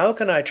knowledge. How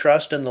can I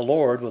trust in the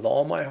Lord with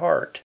all my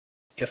heart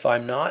if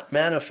I'm not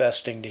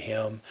manifesting to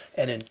him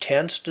an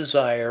intense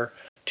desire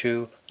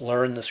to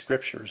learn the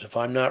scriptures. If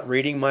I'm not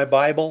reading my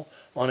Bible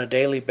on a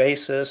daily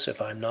basis,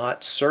 if I'm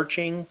not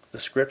searching the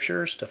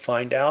scriptures to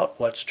find out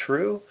what's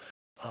true,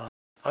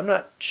 I'm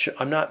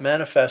not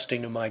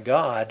manifesting to my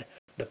God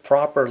the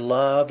proper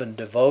love and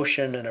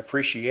devotion and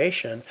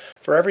appreciation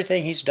for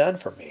everything He's done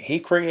for me. He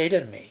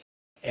created me,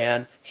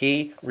 and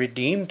He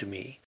redeemed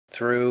me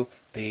through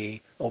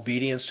the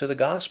obedience to the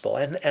gospel,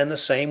 and the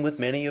same with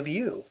many of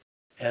you.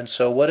 And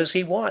so what does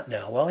He want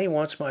now? Well, He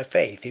wants my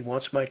faith. He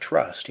wants my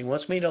trust. He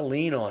wants me to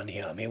lean on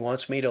Him. He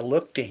wants me to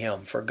look to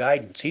Him for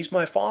guidance. He's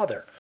my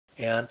Father,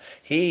 and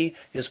He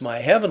is my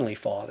Heavenly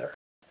Father.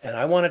 And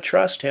I want to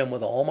trust Him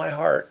with all my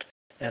heart,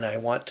 and I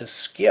want to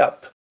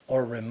skip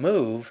or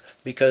remove,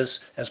 because,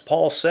 as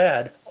Paul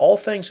said, all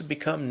things have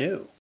become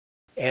new.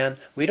 And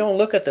we don't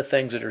look at the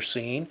things that are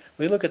seen,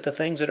 we look at the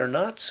things that are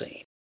not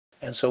seen.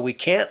 And so we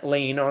can't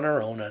lean on our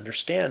own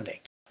understanding.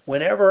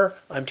 Whenever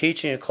I'm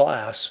teaching a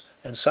class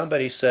and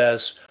somebody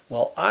says,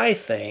 well, I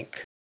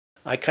think,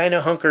 I kind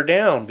of hunker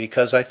down,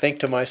 because I think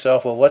to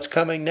myself, well, what's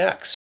coming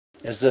next?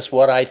 Is this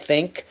what I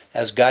think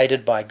as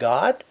guided by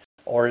God?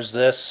 Or is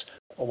this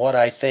what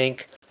I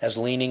think as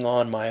leaning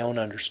on my own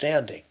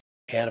understanding?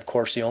 And of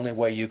course, the only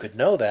way you could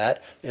know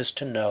that is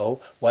to know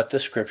what the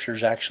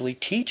scriptures actually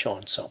teach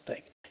on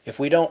something. If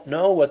we don't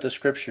know what the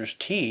scriptures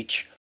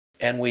teach,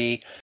 and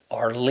we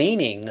are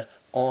leaning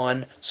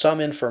on some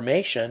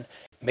information,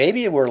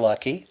 maybe we're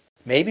lucky,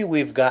 maybe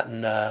we've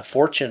gotten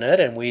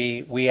fortunate and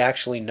we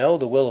actually know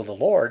the will of the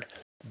Lord,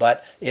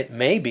 but it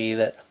may be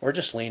that we're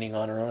just leaning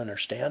on our own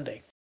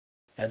understanding.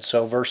 And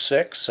so verse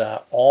 6,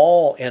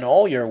 in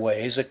all your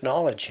ways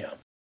acknowledge Him.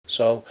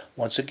 So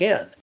once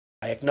again,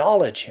 I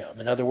acknowledge Him.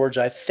 In other words,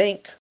 I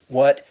think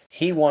what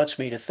He wants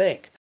me to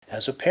think,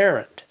 as a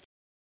parent,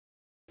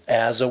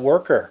 as a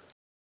worker,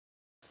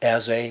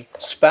 as a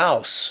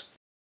spouse,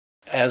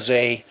 as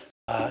a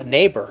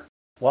neighbor.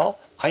 Well,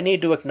 I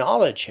need to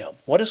acknowledge Him.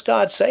 What does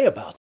God say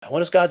about that? What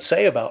does God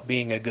say about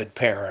being a good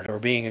parent, or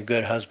being a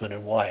good husband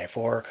and wife,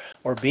 or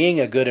being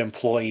a good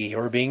employee,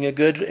 or being a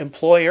good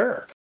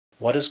employer?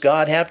 What does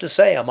God have to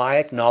say? Am I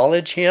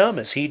acknowledge Him?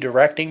 Is He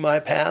directing my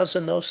paths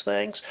in those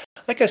things?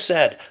 Like I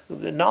said,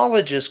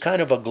 knowledge is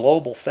kind of a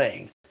global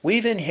thing.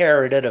 We've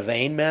inherited a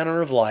vain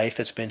manner of life.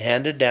 It's been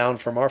handed down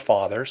from our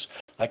fathers.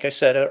 Like I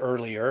said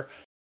earlier,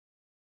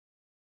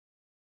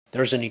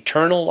 there's an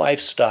eternal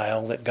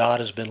lifestyle that God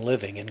has been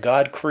living, and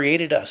God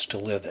created us to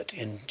live it.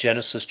 In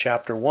Genesis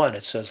chapter 1,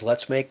 it says,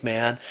 let's make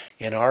man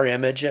in our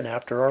image and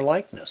after our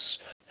likeness.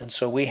 And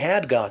so we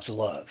had God's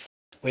love.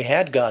 We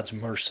had God's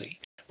mercy.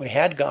 We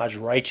had God's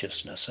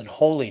righteousness and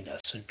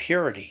holiness and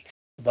purity.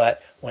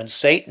 But when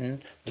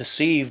Satan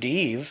deceived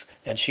Eve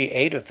and she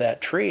ate of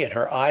that tree and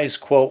her eyes,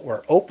 quote,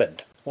 were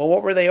opened. Well,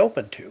 what were they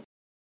open to?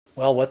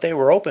 Well, what they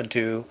were open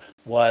to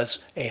was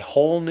a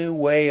whole new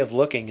way of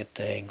looking at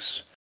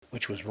things,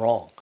 which was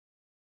wrong.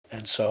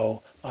 And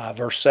so,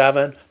 verse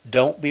 7,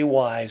 don't be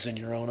wise in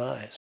your own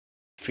eyes.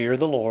 Fear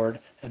the Lord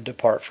and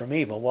depart from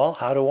evil. Well,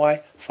 how do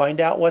I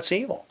find out what's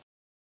evil?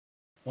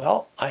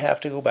 Well, I have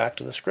to go back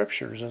to the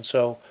scriptures. And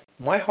so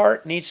my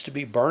heart needs to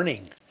be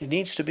burning. It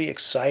needs to be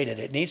excited.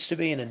 It needs to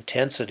be an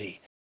intensity.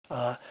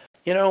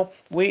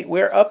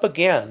 We're up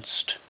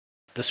against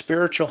the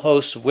spiritual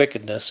hosts of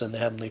wickedness in the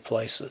heavenly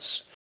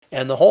places.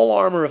 And the whole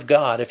armor of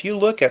God, if you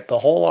look at the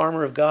whole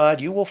armor of God,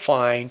 you will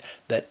find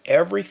that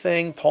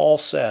everything Paul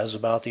says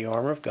about the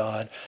armor of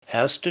God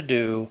has to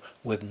do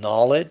with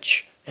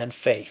knowledge and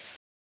faith.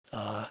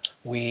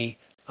 We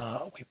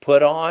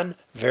put on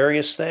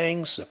various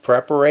things, the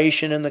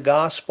preparation in the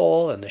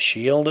gospel and the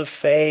shield of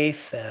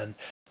faith, and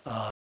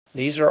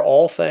these are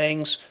all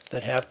things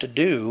that have to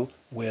do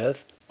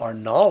with our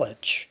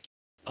knowledge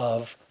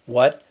of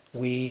what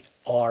we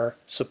are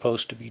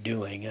supposed to be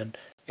doing. And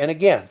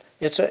again,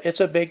 it's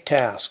a big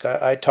task.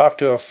 I talked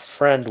to a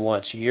friend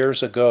once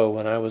years ago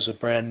when I was a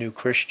brand new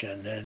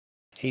Christian, and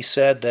he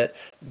said that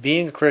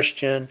being a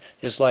Christian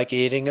is like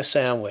eating a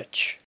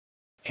sandwich.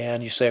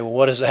 And you say,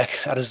 well,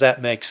 how does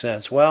that make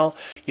sense? Well,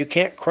 you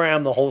can't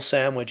cram the whole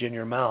sandwich in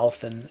your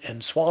mouth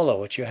and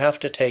swallow it. You have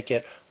to take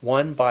it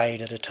one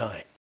bite at a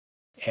time.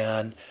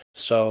 And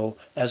so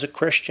as a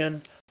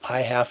Christian,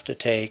 I have to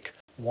take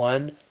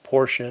one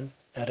portion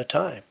at a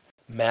time.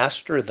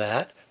 Master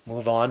that,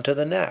 move on to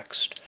the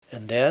next.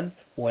 And then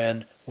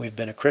when we've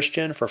been a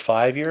Christian for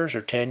 5 years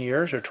or 10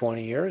 years or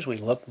 20 years, we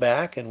look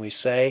back and we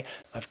say,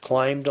 I've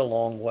climbed a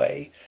long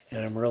way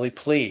and I'm really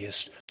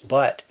pleased.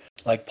 But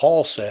like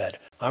Paul said,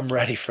 I'm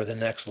ready for the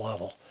next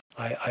level.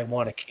 I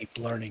want to keep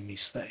learning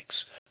these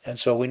things. And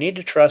so we need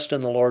to trust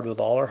in the Lord with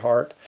all our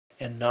heart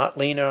and not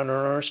lean on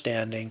our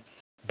understanding.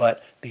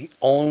 But the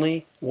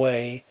only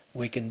way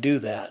we can do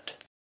that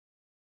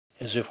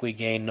is if we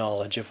gain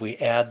knowledge, if we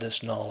add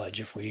this knowledge,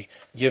 if we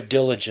give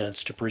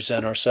diligence to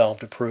present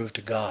ourselves to prove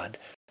to God,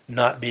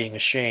 not being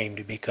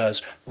ashamed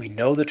because we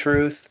know the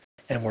truth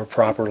and we're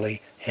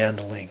properly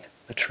handling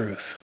the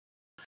truth.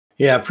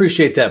 Yeah, I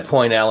appreciate that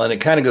point, Alan.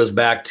 It kind of goes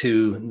back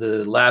to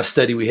the last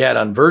study we had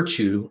on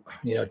virtue,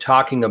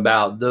 talking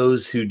about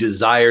those who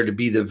desire to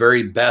be the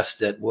very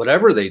best at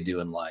whatever they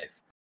do in life,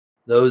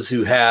 those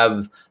who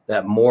have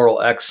that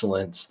moral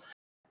excellence.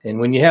 And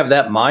when you have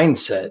that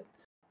mindset,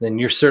 then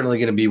you're certainly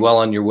going to be well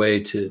on your way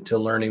to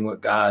learning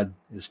what God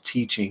is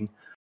teaching.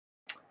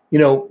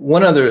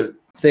 One other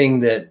thing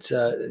that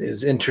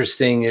is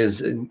interesting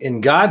is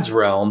in God's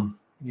realm,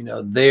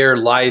 their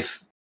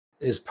life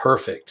is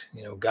perfect.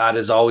 God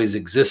has always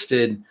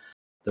existed.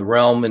 The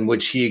realm in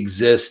which he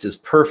exists is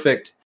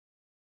perfect.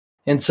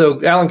 And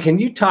so, Alan, can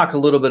you talk a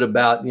little bit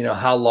about,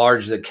 how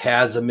large the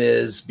chasm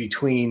is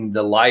between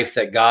the life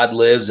that God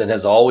lives and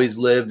has always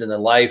lived and the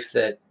life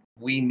that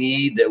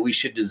we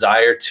should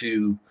desire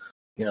to,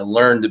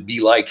 learn to be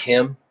like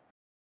him?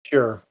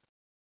 Sure.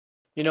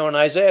 In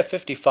Isaiah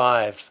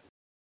 55,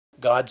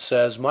 God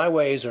says, "My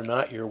ways are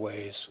not your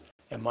ways,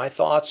 and my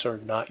thoughts are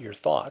not your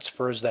thoughts.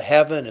 For as the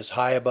heaven is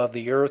high above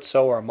the earth,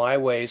 so are my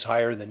ways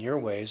higher than your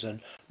ways,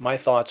 and my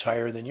thoughts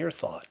higher than your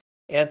thoughts."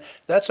 And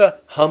that's a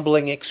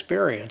humbling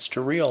experience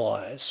to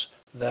realize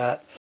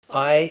that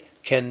I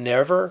can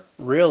never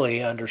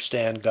really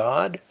understand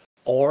God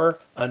or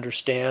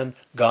understand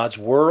God's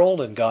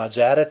world and God's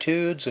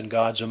attitudes and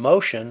God's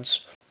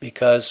emotions,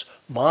 because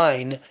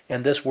mine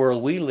and this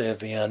world we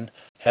live in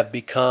have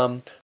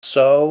become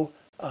so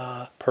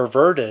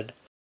perverted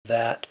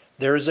that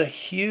there is a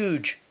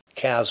huge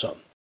chasm.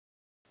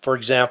 For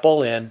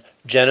example, in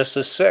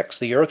Genesis 6,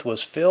 the earth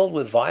was filled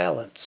with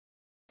violence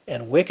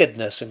and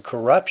wickedness and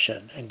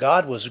corruption, and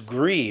God was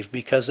grieved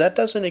because that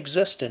doesn't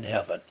exist in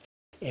heaven.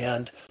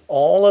 And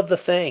all of the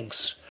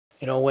things,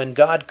 when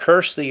God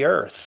cursed the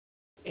earth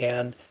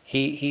and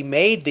he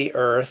made the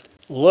earth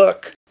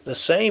look the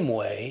same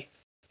way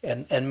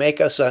and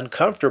make us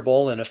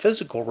uncomfortable in a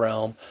physical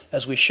realm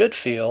as we should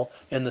feel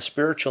in the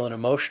spiritual and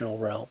emotional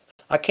realm.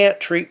 I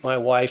can't treat my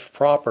wife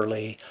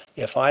properly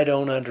if I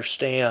don't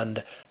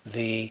understand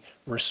the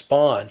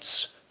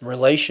response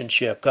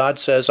relationship. God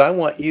says, "I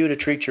want you to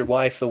treat your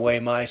wife the way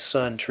my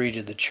son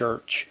treated the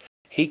church."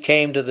 He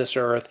came to this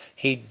earth,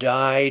 he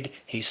died,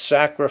 he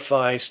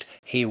sacrificed,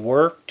 he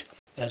worked.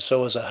 And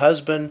so as a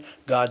husband,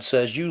 God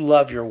says, you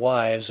love your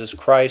wives as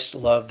Christ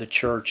loved the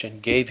church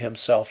and gave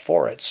himself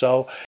for it.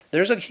 So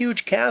there's a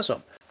huge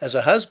chasm. As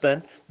a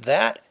husband,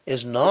 that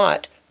is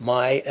not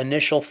my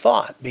initial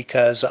thought,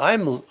 because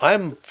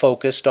I'm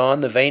focused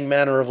on the vain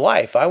manner of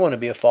life. I want to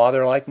be a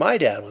father like my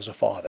dad was a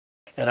father,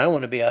 and I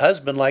want to be a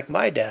husband like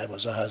my dad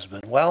was a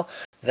husband. Well,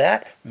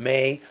 that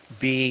may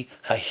be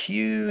a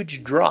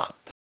huge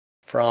drop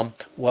from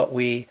what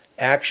we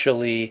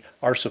actually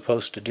are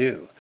supposed to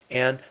do.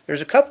 And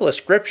there's a couple of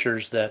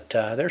scriptures that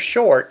they're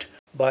short,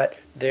 but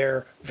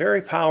they're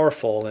very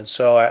powerful. And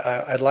so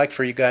I'd like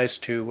for you guys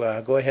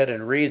to go ahead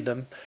and read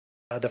them.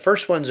 The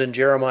first one's in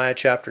Jeremiah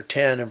chapter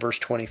 10 and verse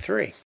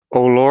 23.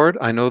 O Lord,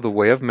 I know the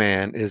way of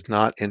man is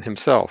not in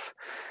himself.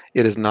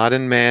 It is not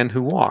in man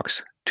who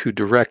walks to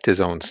direct his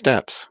own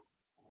steps.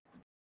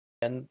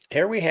 And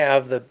here we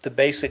have the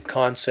basic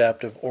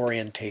concept of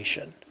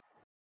orientation.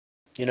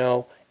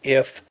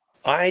 If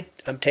I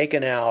am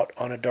taken out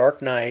on a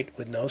dark night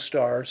with no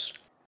stars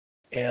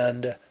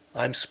and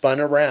I'm spun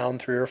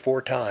around 3 or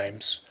 4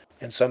 times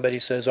and somebody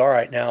says, "All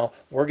right, now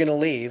we're going to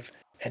leave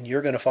and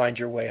you're going to find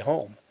your way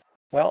home."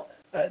 Well,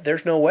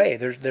 there's no way.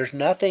 There's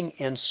nothing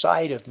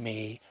inside of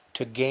me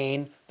to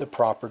gain the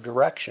proper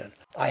direction.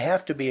 I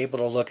have to be able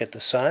to look at the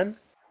sun,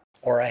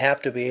 or I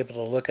have to be able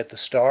to look at the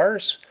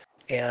stars,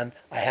 and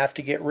I have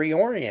to get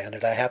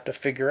reoriented. I have to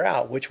figure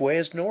out which way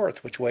is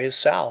north, which way is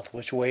south,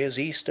 which way is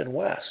east and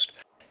west.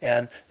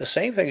 And the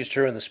same thing is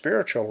true in the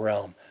spiritual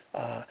realm.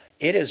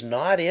 It is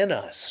not in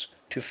us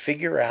to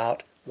figure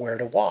out where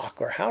to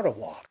walk or how to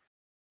walk.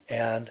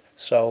 And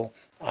so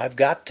I've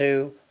got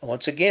to,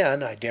 once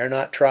again, I dare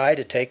not try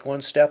to take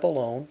one step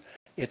alone.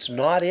 It's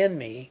not in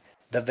me.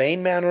 The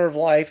vain manner of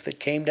life that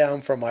came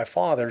down from my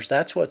fathers,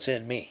 that's what's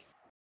in me.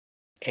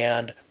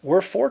 And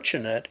we're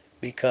fortunate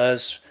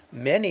because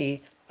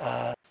many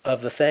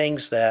of the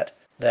things that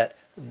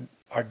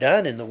are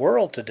done in the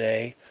world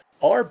today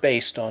are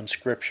based on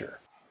Scripture.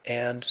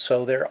 And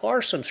so there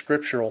are some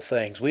scriptural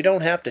things. We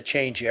don't have to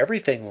change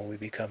everything when we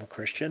become a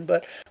Christian,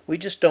 but we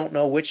just don't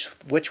know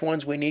which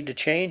ones we need to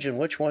change and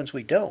which ones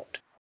we don't.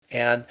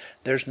 And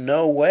there's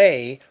no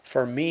way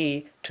for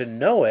me to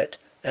know it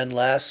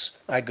unless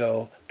I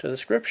go to the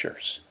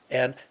Scriptures.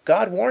 And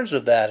God warns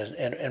of that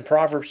in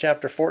Proverbs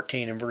chapter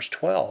 14 and verse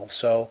 12.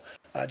 So,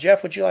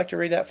 Jeff, would you like to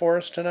read that for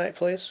us tonight,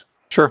 please?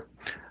 Sure.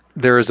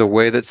 There is a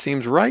way that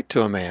seems right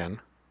to a man,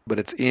 but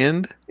its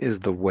end is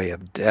the way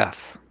of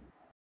death.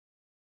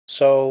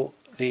 So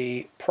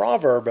the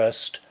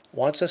proverbist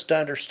wants us to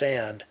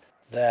understand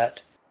that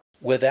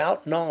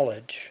without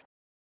knowledge,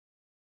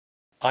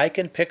 I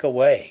can pick a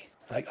way.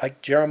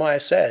 Like Jeremiah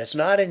said, it's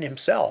not in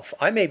himself.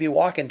 I may be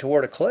walking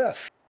toward a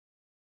cliff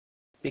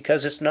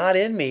because it's not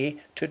in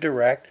me to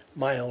direct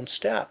my own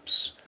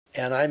steps.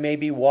 And I may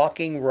be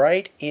walking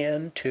right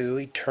into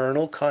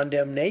eternal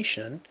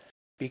condemnation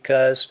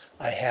because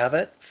I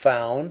haven't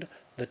found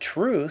the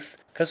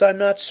truth because I'm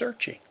not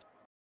searching.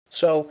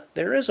 So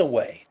there is a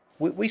way.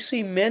 We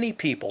see many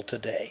people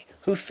today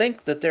who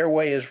think that their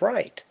way is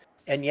right.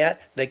 and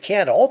yet they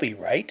can't all be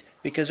right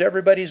because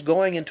everybody's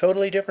going in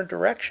totally different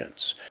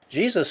directions.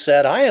 Jesus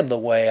said, I am the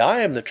way,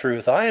 I am the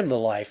truth, I am the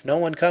life. No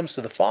one comes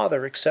to the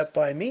Father except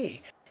by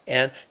me.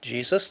 And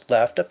Jesus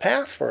left a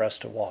path for us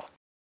to walk.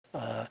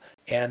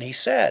 And he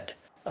said,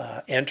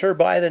 enter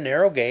by the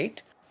narrow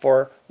gate,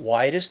 for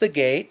wide is the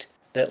gate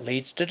that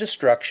leads to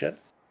destruction.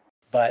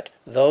 But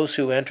those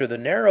who enter the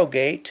narrow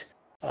gate,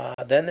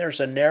 then there's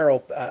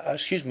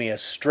a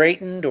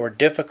straightened or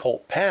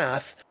difficult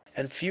path,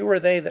 and few are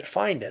they that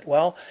find it.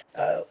 Well,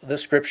 the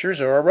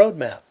scriptures are a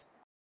roadmap,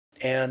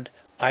 and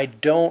I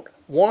don't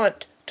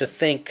want to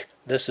think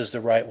this is the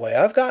right way.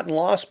 I've gotten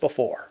lost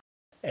before,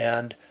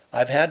 and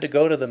I've had to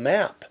go to the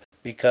map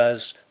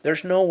because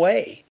there's no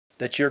way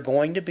that you're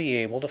going to be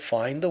able to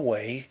find the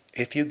way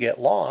if you get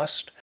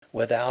lost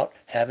without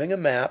having a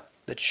map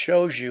that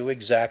shows you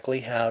exactly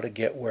how to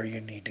get where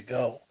you need to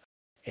go.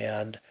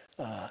 And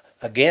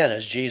again,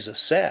 as Jesus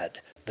said,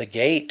 the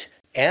gate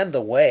and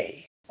the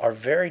way are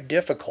very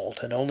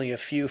difficult and only a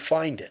few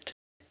find it.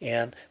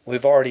 And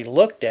we've already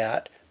looked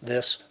at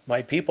this,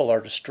 my people are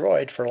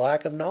destroyed for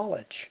lack of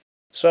knowledge.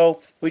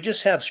 So we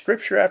just have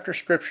scripture after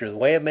scripture. The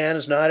way of man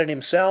is not in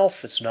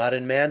himself. It's not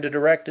in man to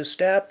direct his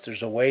steps.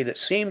 There's a way that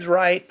seems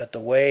right, but the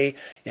way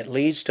it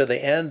leads to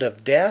the end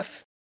of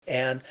death.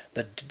 And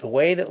the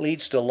way that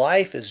leads to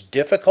life is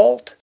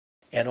difficult,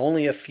 and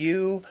only a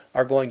few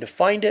are going to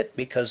find it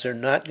because they're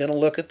not going to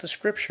look at the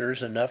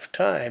scriptures enough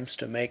times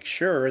to make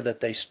sure that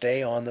they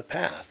stay on the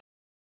path.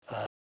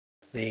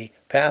 The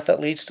path that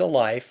leads to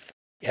life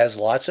has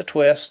lots of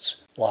twists,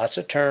 lots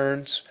of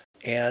turns,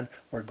 and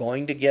we're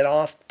going to get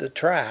off the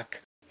track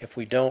if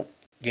we don't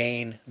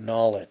gain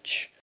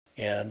knowledge.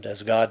 And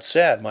as God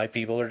said, my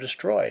people are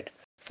destroyed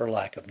for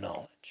lack of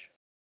knowledge.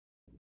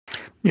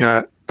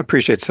 Yeah, I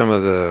appreciate some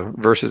of the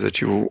verses that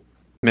you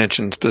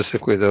mentioned,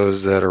 specifically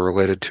those that are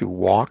related to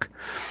walk.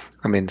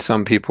 I mean,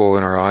 some people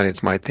in our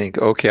audience might think,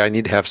 okay, I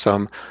need to have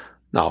some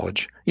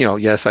knowledge.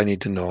 Yes, I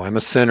need to know I'm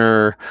a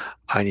sinner.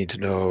 I need to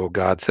know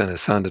God sent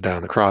his son to die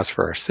on the cross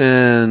for our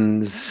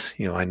sins.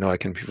 I know I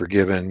can be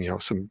forgiven,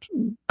 some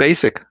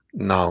basic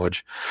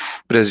knowledge.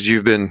 But as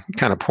you've been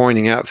kind of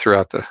pointing out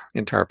throughout the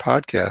entire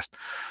podcast,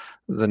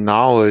 the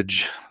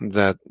knowledge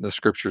that the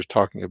scripture is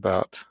talking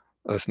about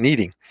us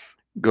needing,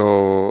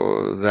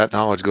 that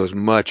knowledge goes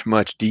much,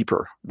 much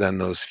deeper than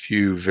those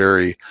few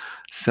very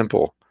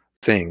simple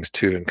things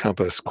to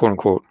encompass, quote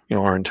unquote,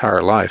 our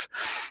entire life,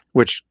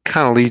 which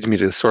kind of leads me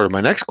to sort of my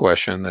next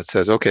question that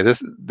says, okay,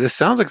 this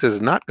sounds like this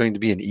is not going to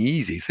be an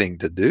easy thing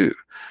to do.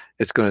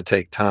 It's going to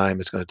take time.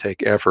 It's going to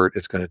take effort.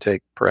 It's going to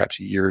take perhaps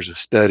years of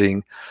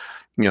studying.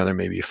 There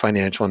may be a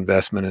financial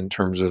investment in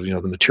terms of,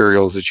 the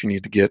materials that you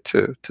need to get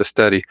to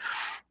study.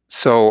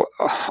 So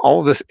all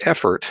of this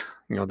effort,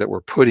 that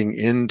we're putting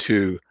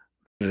into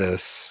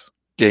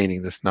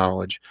gaining this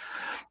knowledge.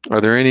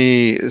 Are there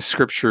any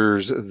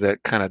scriptures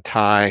that kind of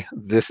tie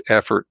this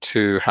effort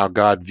to how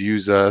God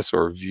views us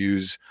or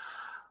views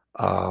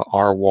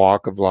our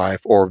walk of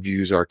life or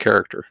views our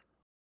character?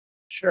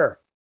 Sure.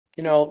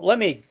 Let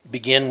me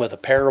begin with a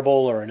parable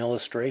or an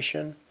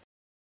illustration.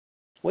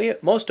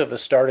 Most of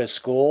us started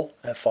school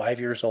at 5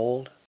 years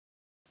old,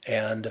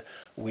 and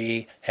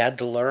we had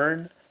to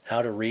learn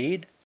how to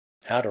read,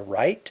 how to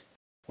write.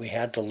 We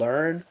had to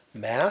learn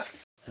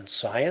math and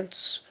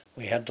science.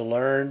 We had to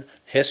learn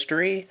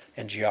history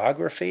and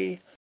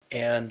geography.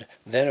 And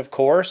then, of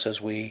course,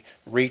 as we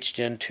reached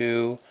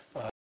into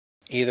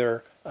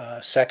either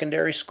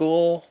secondary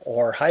school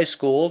or high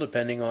school,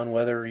 depending on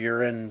whether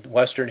you're in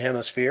Western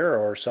Hemisphere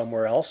or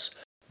somewhere else,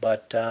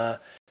 but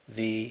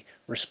the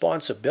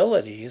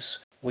responsibilities,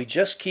 we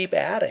just keep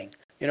adding.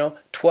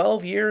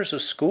 12 years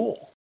of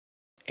school.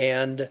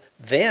 And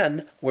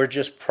then we're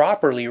just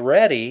properly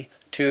ready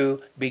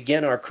to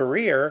begin our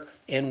career,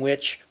 in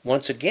which,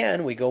 once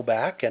again, we go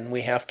back and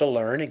we have to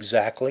learn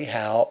exactly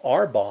how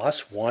our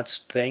boss wants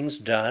things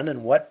done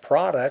and what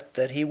product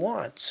that he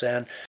wants.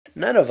 And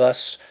none of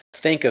us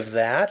think of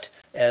that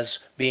as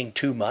being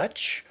too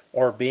much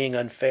or being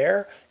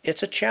unfair.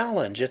 It's a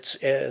challenge. It's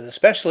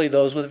especially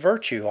those with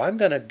virtue. I'm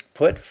going to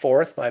put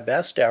forth my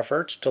best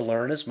efforts to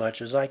learn as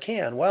much as I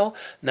can. Well,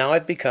 now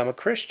I've become a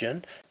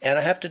Christian and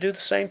I have to do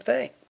the same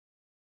thing.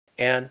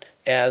 And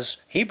as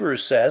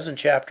Hebrews says in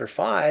chapter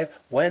 5,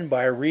 when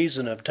by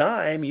reason of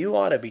time you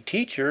ought to be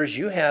teachers,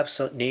 you have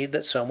need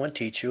that someone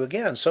teach you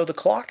again. So the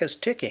clock is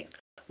ticking.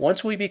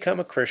 Once we become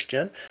a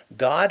Christian,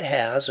 God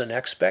has an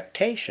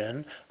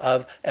expectation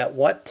of at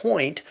what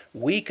point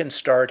we can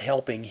start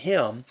helping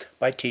him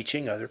by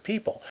teaching other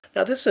people.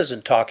 Now, this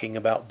isn't talking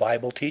about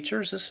Bible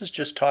teachers. This is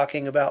just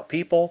talking about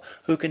people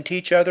who can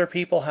teach other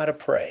people how to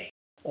pray,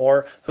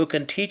 or who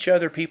can teach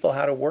other people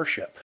how to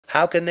worship.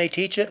 How can they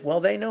teach it?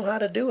 Well, they know how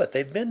to do it.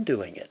 They've been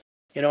doing it.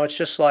 It's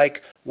just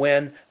like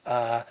when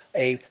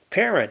a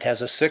parent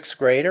has a 6th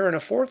grader and a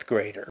 4th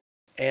grader.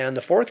 And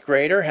the 4th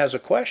grader has a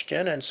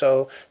question, and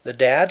so the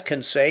dad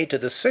can say to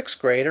the 6th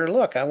grader,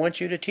 look, I want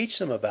you to teach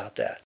them about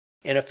that.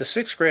 And if the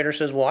 6th grader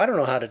says, well, I don't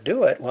know how to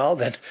do it, well,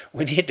 then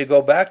we need to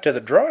go back to the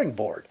drawing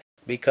board.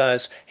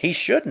 because he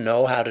should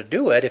know how to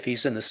do it. If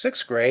he's in the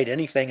 6th grade,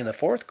 anything in the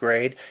 4th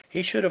grade,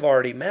 he should have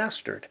already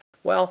mastered.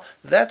 Well,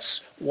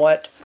 that's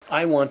what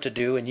I want to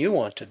do and you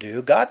want to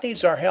do. God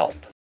needs our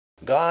help.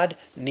 God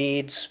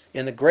needs,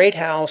 in the great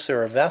house,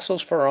 there are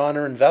vessels for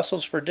honor and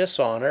vessels for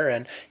dishonor.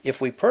 And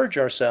if we purge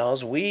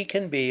ourselves, we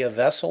can be a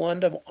vessel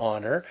unto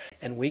honor,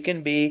 and we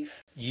can be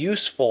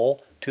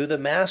useful to the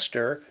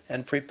master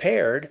and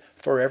prepared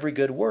for every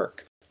good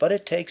work. But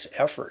it takes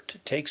effort,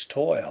 it takes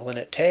toil, and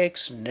it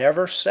takes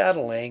never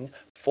settling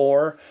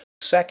for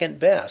second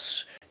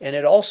best. And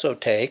it also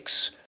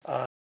takes,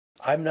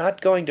 I'm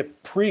not going to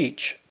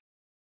preach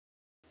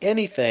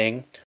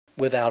anything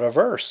without a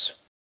verse.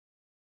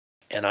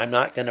 And I'm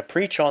not going to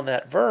preach on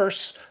that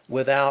verse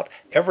without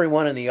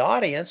everyone in the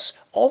audience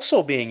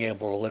also being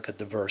able to look at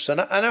the verse.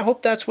 And I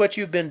hope that's what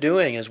you've been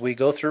doing as we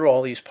go through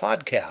all these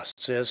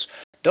podcasts, is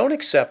don't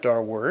accept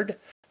our word.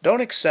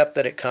 Don't accept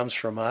that it comes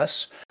from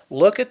us.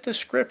 Look at the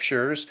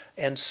scriptures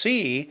and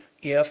see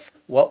if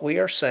what we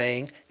are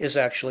saying is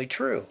actually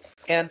true.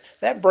 And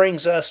that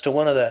brings us to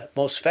one of the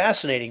most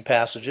fascinating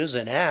passages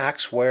in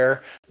Acts,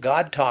 where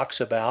God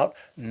talks about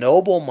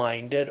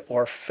noble-minded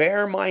or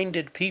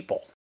fair-minded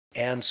people.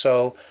 And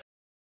so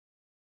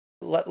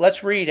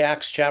let's read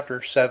Acts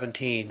chapter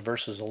 17,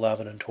 verses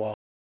 11 and 12.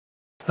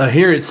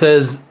 Here it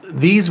says,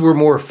 these were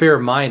more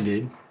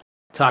fair-minded,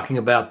 talking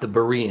about the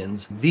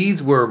Bereans.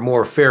 These were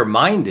more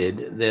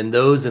fair-minded than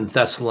those in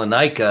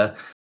Thessalonica,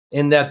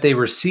 in that they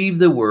received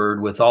the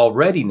word with all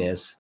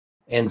readiness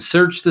and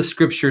searched the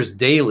scriptures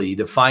daily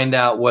to find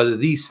out whether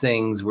these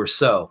things were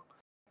so.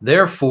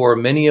 Therefore,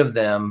 many of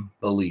them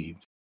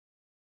believed.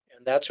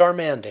 And that's our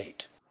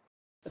mandate.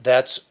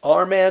 That's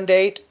our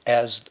mandate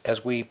as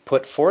we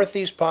put forth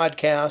these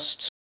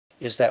podcasts,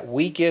 is that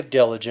we give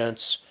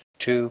diligence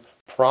to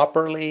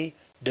properly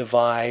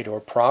divide or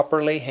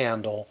properly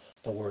handle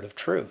the word of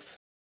truth.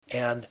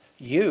 And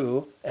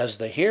you, as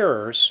the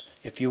hearers,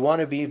 if you want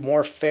to be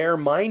more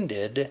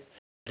fair-minded,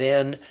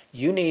 then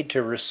you need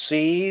to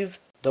receive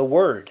the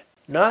word.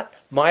 Not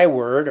my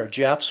word or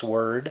Jeff's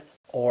word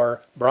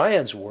or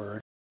Brian's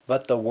word,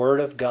 but the word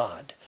of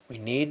God. We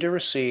need to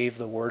receive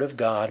the word of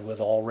God with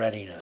all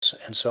readiness.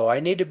 And so I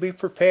need to be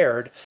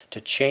prepared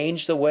to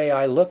change the way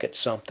I look at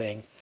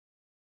something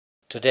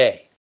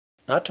today.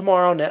 Not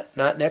tomorrow,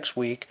 not next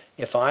week.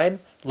 If I'm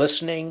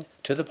listening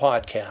to the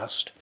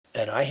podcast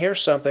and I hear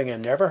something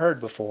I've never heard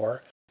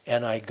before,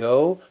 and I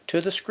go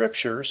to the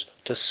scriptures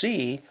to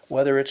see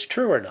whether it's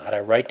true or not.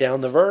 I write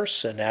down the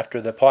verse, and after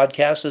the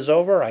podcast is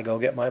over, I go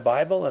get my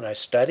Bible and I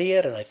study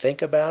it and I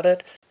think about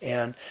it.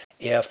 And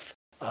if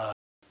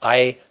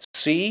I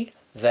see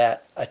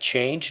that a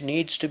change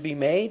needs to be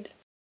made,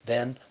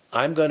 then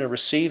I'm going to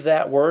receive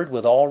that word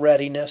with all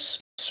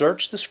readiness,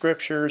 search the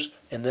scriptures,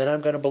 and then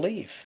I'm going to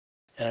believe.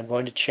 And I'm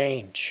going to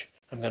change.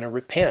 I'm going to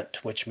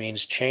repent, which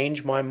means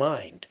change my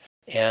mind.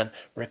 And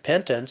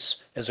repentance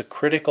is a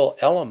critical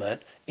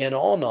element in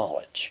all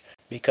knowledge,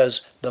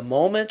 because the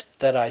moment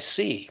that I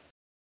see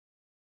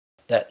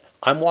that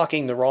I'm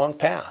walking the wrong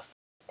path,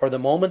 or the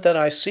moment that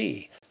I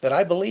see that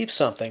I believe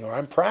something or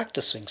I'm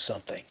practicing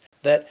something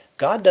that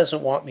God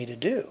doesn't want me to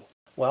do,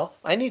 well,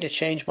 I need to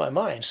change my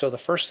mind. So the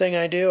first thing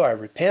I do, I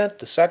repent.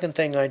 The second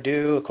thing I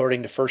do,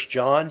 according to 1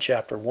 John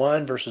chapter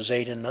 1, verses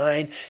 8 and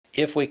 9,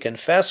 if we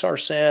confess our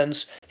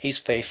sins, he's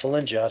faithful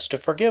and just to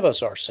forgive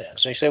us our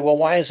sins. And you say, well,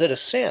 why is it a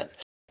sin?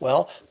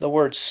 Well, the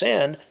word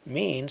sin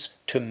means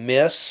to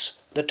miss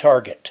the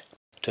target,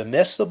 to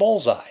miss the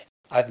bullseye.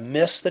 I've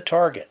missed the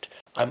target.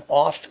 I'm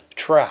off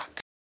track.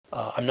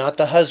 I'm not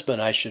the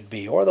husband I should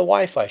be, or the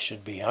wife I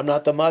should be. I'm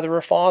not the mother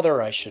or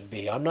father I should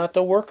be. I'm not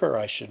the worker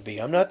I should be.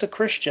 I'm not the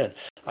Christian.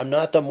 I'm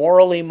not the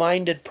morally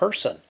minded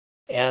person.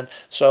 And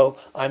so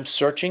I'm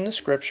searching the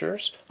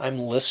scriptures. I'm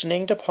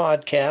listening to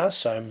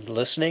podcasts. I'm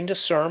listening to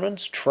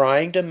sermons,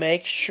 trying to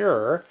make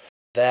sure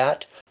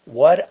that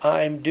what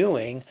I'm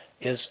doing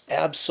is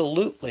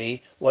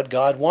absolutely what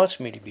God wants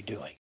me to be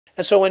doing.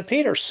 And so when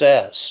Peter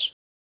says,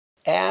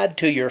 add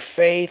to your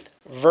faith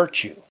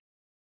virtue,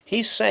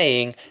 he's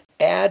saying,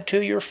 add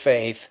to your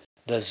faith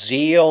the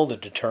zeal, the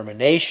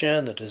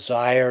determination, the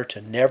desire to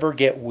never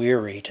get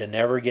weary, to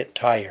never get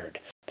tired.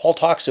 Paul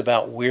talks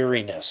about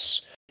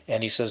weariness,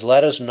 and he says,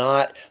 let us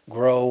not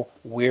grow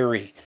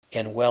weary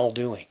in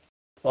well-doing.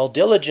 Well,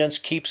 diligence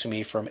keeps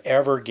me from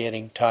ever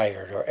getting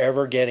tired or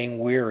ever getting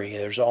weary.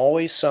 There's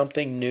always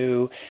something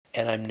new,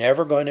 and I'm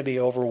never going to be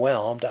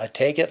overwhelmed. I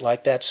take it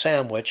like that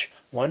sandwich,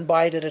 one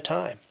bite at a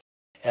time.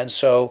 And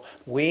so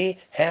we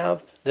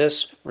have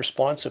this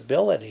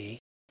responsibility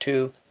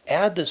to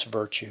add this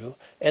virtue,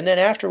 and then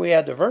after we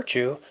add the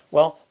virtue,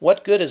 well,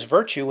 what good is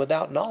virtue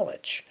without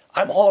knowledge?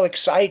 I'm all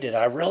excited.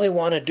 I really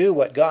want to do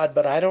what God,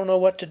 but I don't know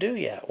what to do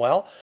yet.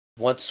 Well,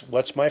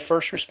 what's my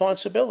first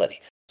responsibility?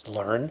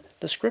 Learn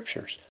the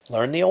scriptures.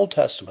 Learn the Old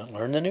Testament.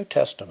 Learn the New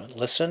Testament.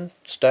 Listen,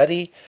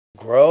 study,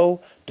 grow,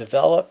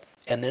 develop,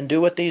 and then do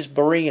what these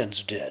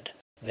Bereans did.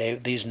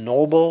 These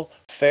noble,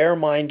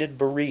 fair-minded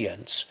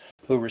Bereans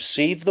who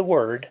received the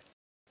word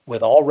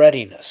with all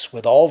readiness,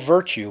 with all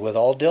virtue, with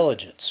all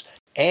diligence.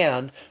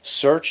 and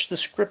search the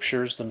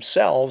scriptures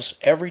themselves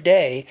every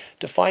day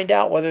to find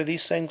out whether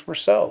these things were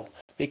so.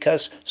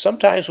 Because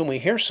sometimes when we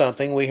hear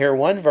something, we hear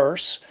one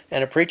verse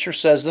and a preacher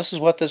says, this is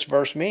what this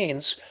verse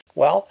means.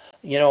 Well,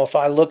 if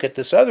I look at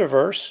this other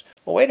verse,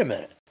 well, wait a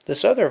minute.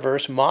 This other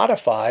verse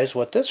modifies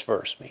what this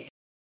verse means.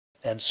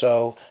 And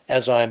so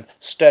as I'm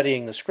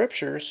studying the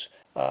scriptures,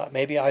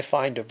 maybe I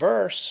find a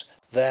verse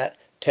that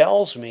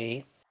tells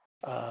me,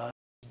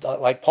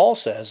 like Paul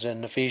says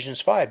in Ephesians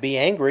 5, be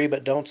angry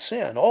but don't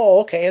sin. Oh,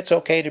 okay, it's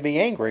okay to be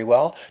angry.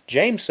 Well,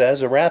 James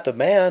says the wrath of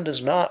man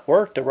does not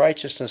work the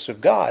righteousness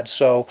of God.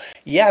 So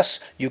yes,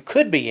 you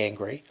could be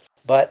angry,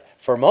 but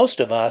for most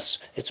of us,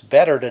 it's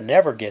better to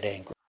never get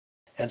angry.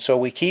 And so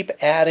we keep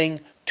adding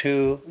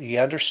to the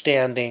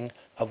understanding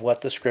of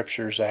what the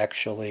scriptures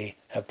actually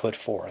have put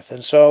forth.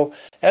 And so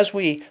as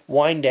we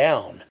wind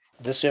down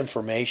this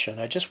information,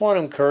 I just want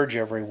to encourage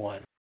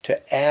everyone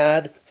to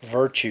add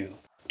virtue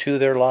to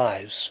their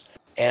lives.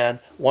 And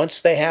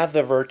once they have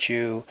the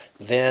virtue,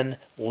 then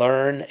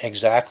learn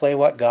exactly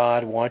what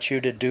God wants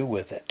you to do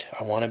with it.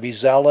 I want to be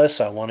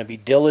zealous. I want to be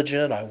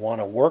diligent. I want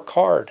to work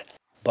hard.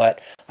 But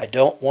I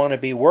don't want to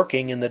be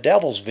working in the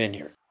devil's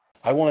vineyard.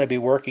 I want to be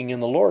working in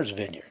the Lord's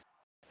vineyard.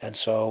 And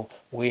so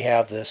we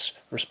have this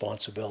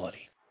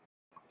responsibility.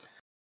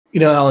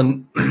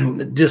 Alan,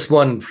 just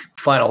one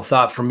final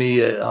thought for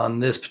me on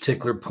this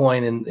particular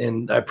point,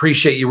 and I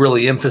appreciate you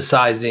really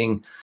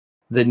emphasizing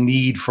the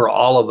need for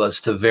all of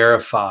us to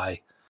verify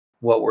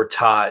what we're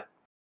taught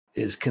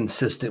is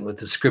consistent with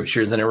the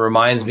scriptures. And it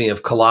reminds me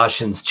of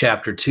Colossians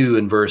chapter 2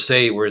 and verse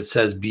 8, where it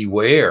says,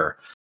 beware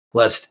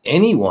lest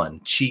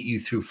anyone cheat you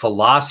through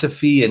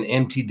philosophy and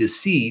empty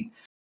deceit,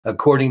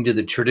 according to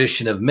the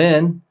tradition of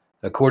men,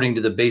 according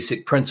to the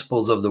basic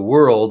principles of the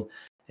world,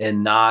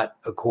 and not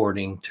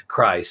according to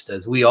Christ.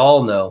 As we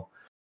all know,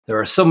 there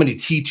are so many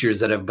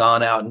teachers that have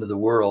gone out into the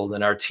world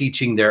and are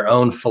teaching their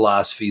own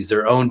philosophies,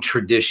 their own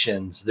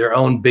traditions, their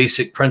own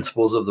basic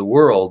principles of the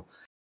world.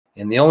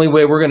 And the only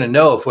way we're going to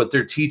know if what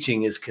they're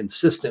teaching is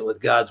consistent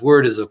with God's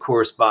word is, of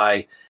course,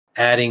 by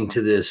adding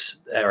to this,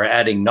 or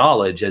adding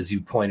knowledge, as you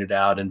pointed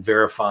out, and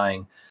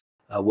verifying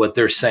what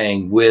they're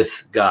saying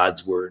with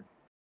God's word.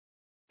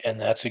 And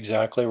that's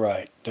exactly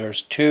right.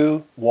 There's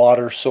two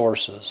water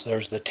sources.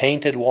 There's the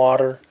tainted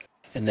water,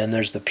 and then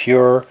there's the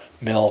pure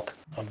milk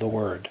of the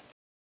word.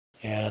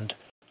 And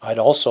I'd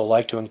also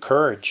like to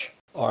encourage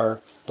our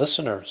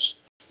listeners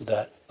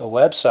that the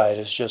website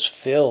is just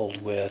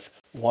filled with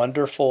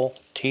wonderful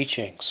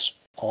teachings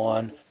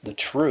on the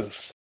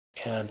truth.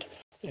 And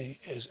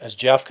as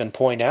Jeff can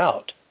point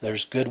out,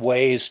 there's good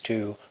ways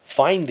to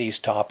find these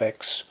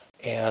topics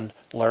and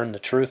learn the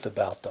truth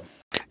about them.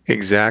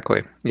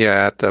 Exactly.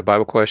 Yeah, at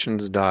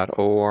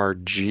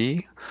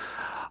BibleQuestions.org.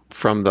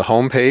 From the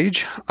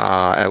homepage,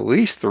 at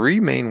least three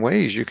main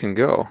ways you can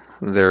go.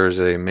 There's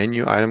a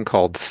menu item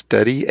called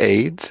Study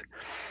Aids,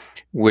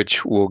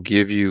 which will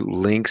give you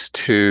links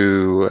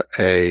to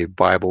a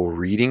Bible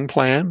reading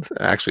plan,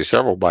 actually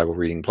several Bible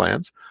reading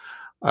plans,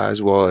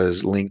 as well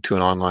as link to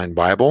an online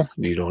Bible.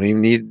 You don't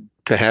even need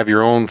to have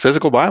your own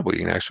physical Bible.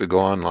 You can actually go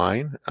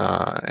online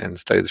and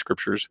study the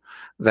scriptures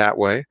that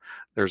way.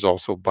 There's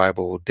also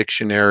Bible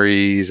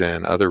dictionaries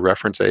and other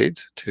reference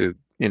aids to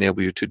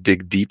enable you to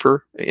dig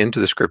deeper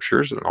into the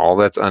scriptures, and all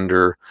that's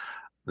under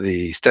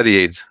the Study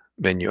Aids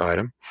menu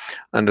item.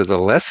 Under the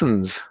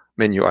Lessons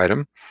menu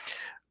item,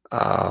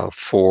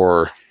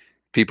 for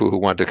people who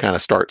want to kind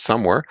of start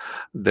somewhere,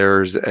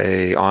 there's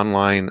a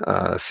online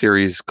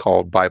series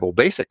called Bible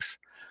Basics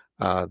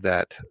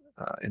that,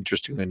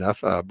 interestingly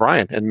enough,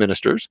 Brian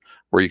administers,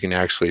 where you can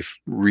actually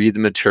read the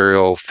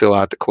material, fill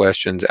out the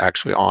questions,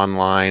 actually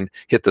online,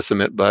 hit the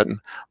submit button.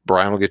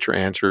 Brian will get your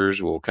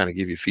answers, will kind of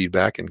give you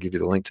feedback and give you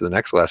the link to the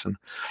next lesson.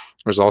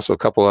 There's also a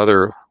couple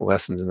other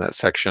lessons in that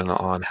section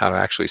on how to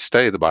actually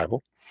study the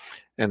Bible.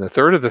 And the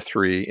third of the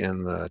three,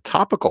 in the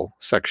topical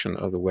section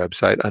of the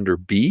website under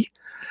B,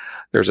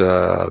 there's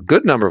a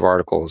good number of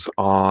articles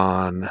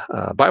on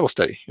Bible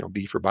study,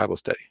 B for Bible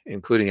study,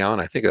 including, Alan,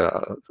 I think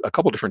a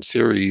couple different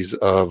series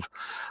of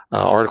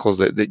articles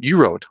that you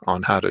wrote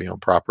on how to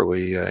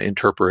properly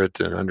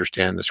interpret and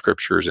understand the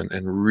scriptures and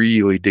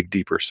really dig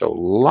deeper. So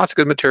lots of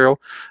good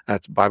material.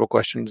 That's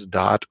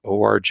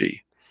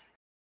BibleQuestions.org.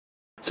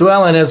 So,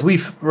 Alan, as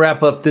we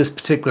wrap up this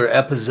particular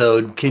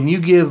episode, can you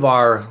give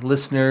our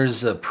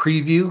listeners a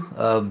preview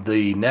of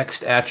the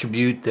next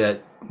attribute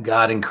that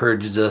God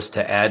encourages us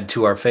to add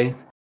to our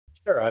faith?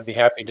 Sure, I'd be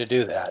happy to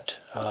do that.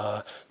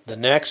 The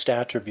next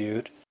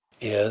attribute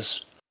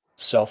is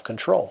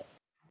self-control,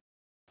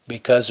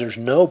 because there's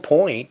no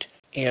point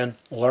in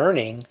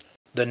learning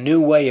the new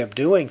way of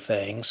doing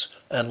things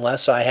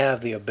unless I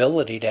have the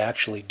ability to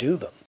actually do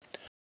them.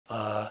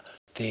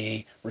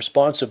 The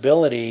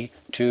responsibility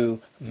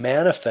to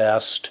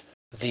manifest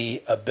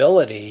the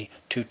ability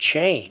to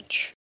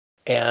change.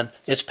 And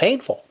it's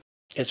painful.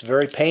 It's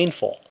very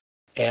painful.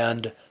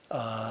 And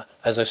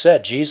as I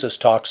said, Jesus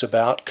talks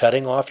about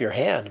cutting off your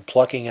hand and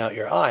plucking out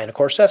your eye. And of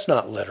course, that's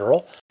not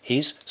literal.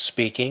 He's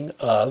speaking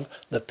of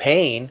the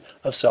pain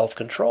of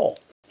self-control.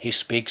 He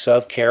speaks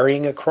of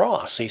carrying a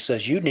cross. He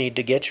says you need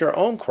to get your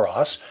own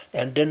cross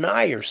and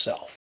deny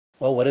yourself.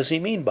 Well, what does he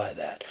mean by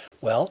that?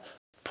 Well,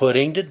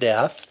 putting to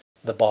death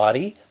the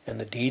body and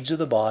the deeds of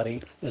the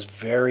body is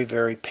very,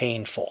 very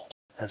painful.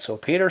 And so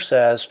Peter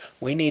says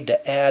we need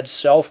to add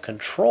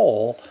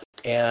self-control.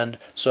 And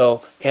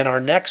so in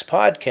our next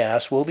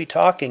podcast, we'll be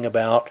talking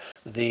about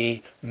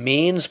the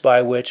means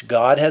by which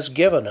God has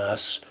given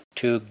us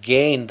to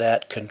gain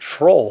that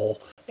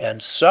control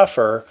and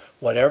suffer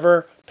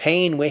whatever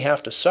pain we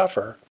have to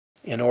suffer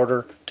in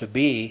order to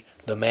be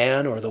the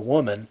man or the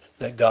woman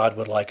that God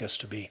would like us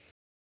to be.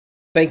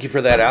 Thank you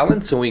for that, Alan.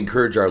 So we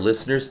encourage our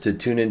listeners to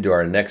tune into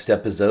our next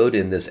episode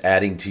in this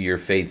Adding to Your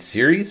Faith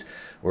series,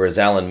 where, as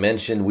Alan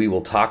mentioned, we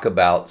will talk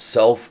about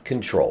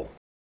self-control.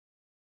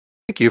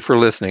 Thank you for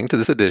listening to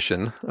this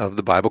edition of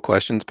the Bible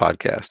Questions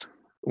podcast.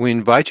 We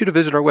invite you to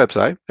visit our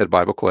website at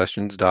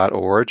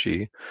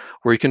biblequestions.org,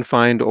 where you can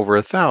find over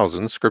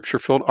 1,000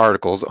 scripture-filled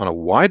articles on a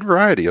wide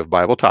variety of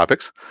Bible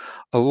topics,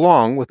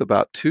 along with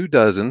about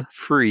 24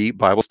 free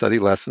Bible study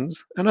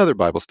lessons and other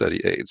Bible study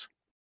aids.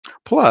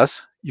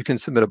 Plus, you can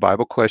submit a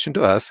Bible question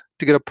to us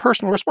to get a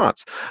personal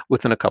response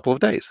within a couple of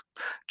days.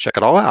 Check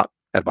it all out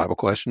at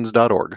biblequestions.org.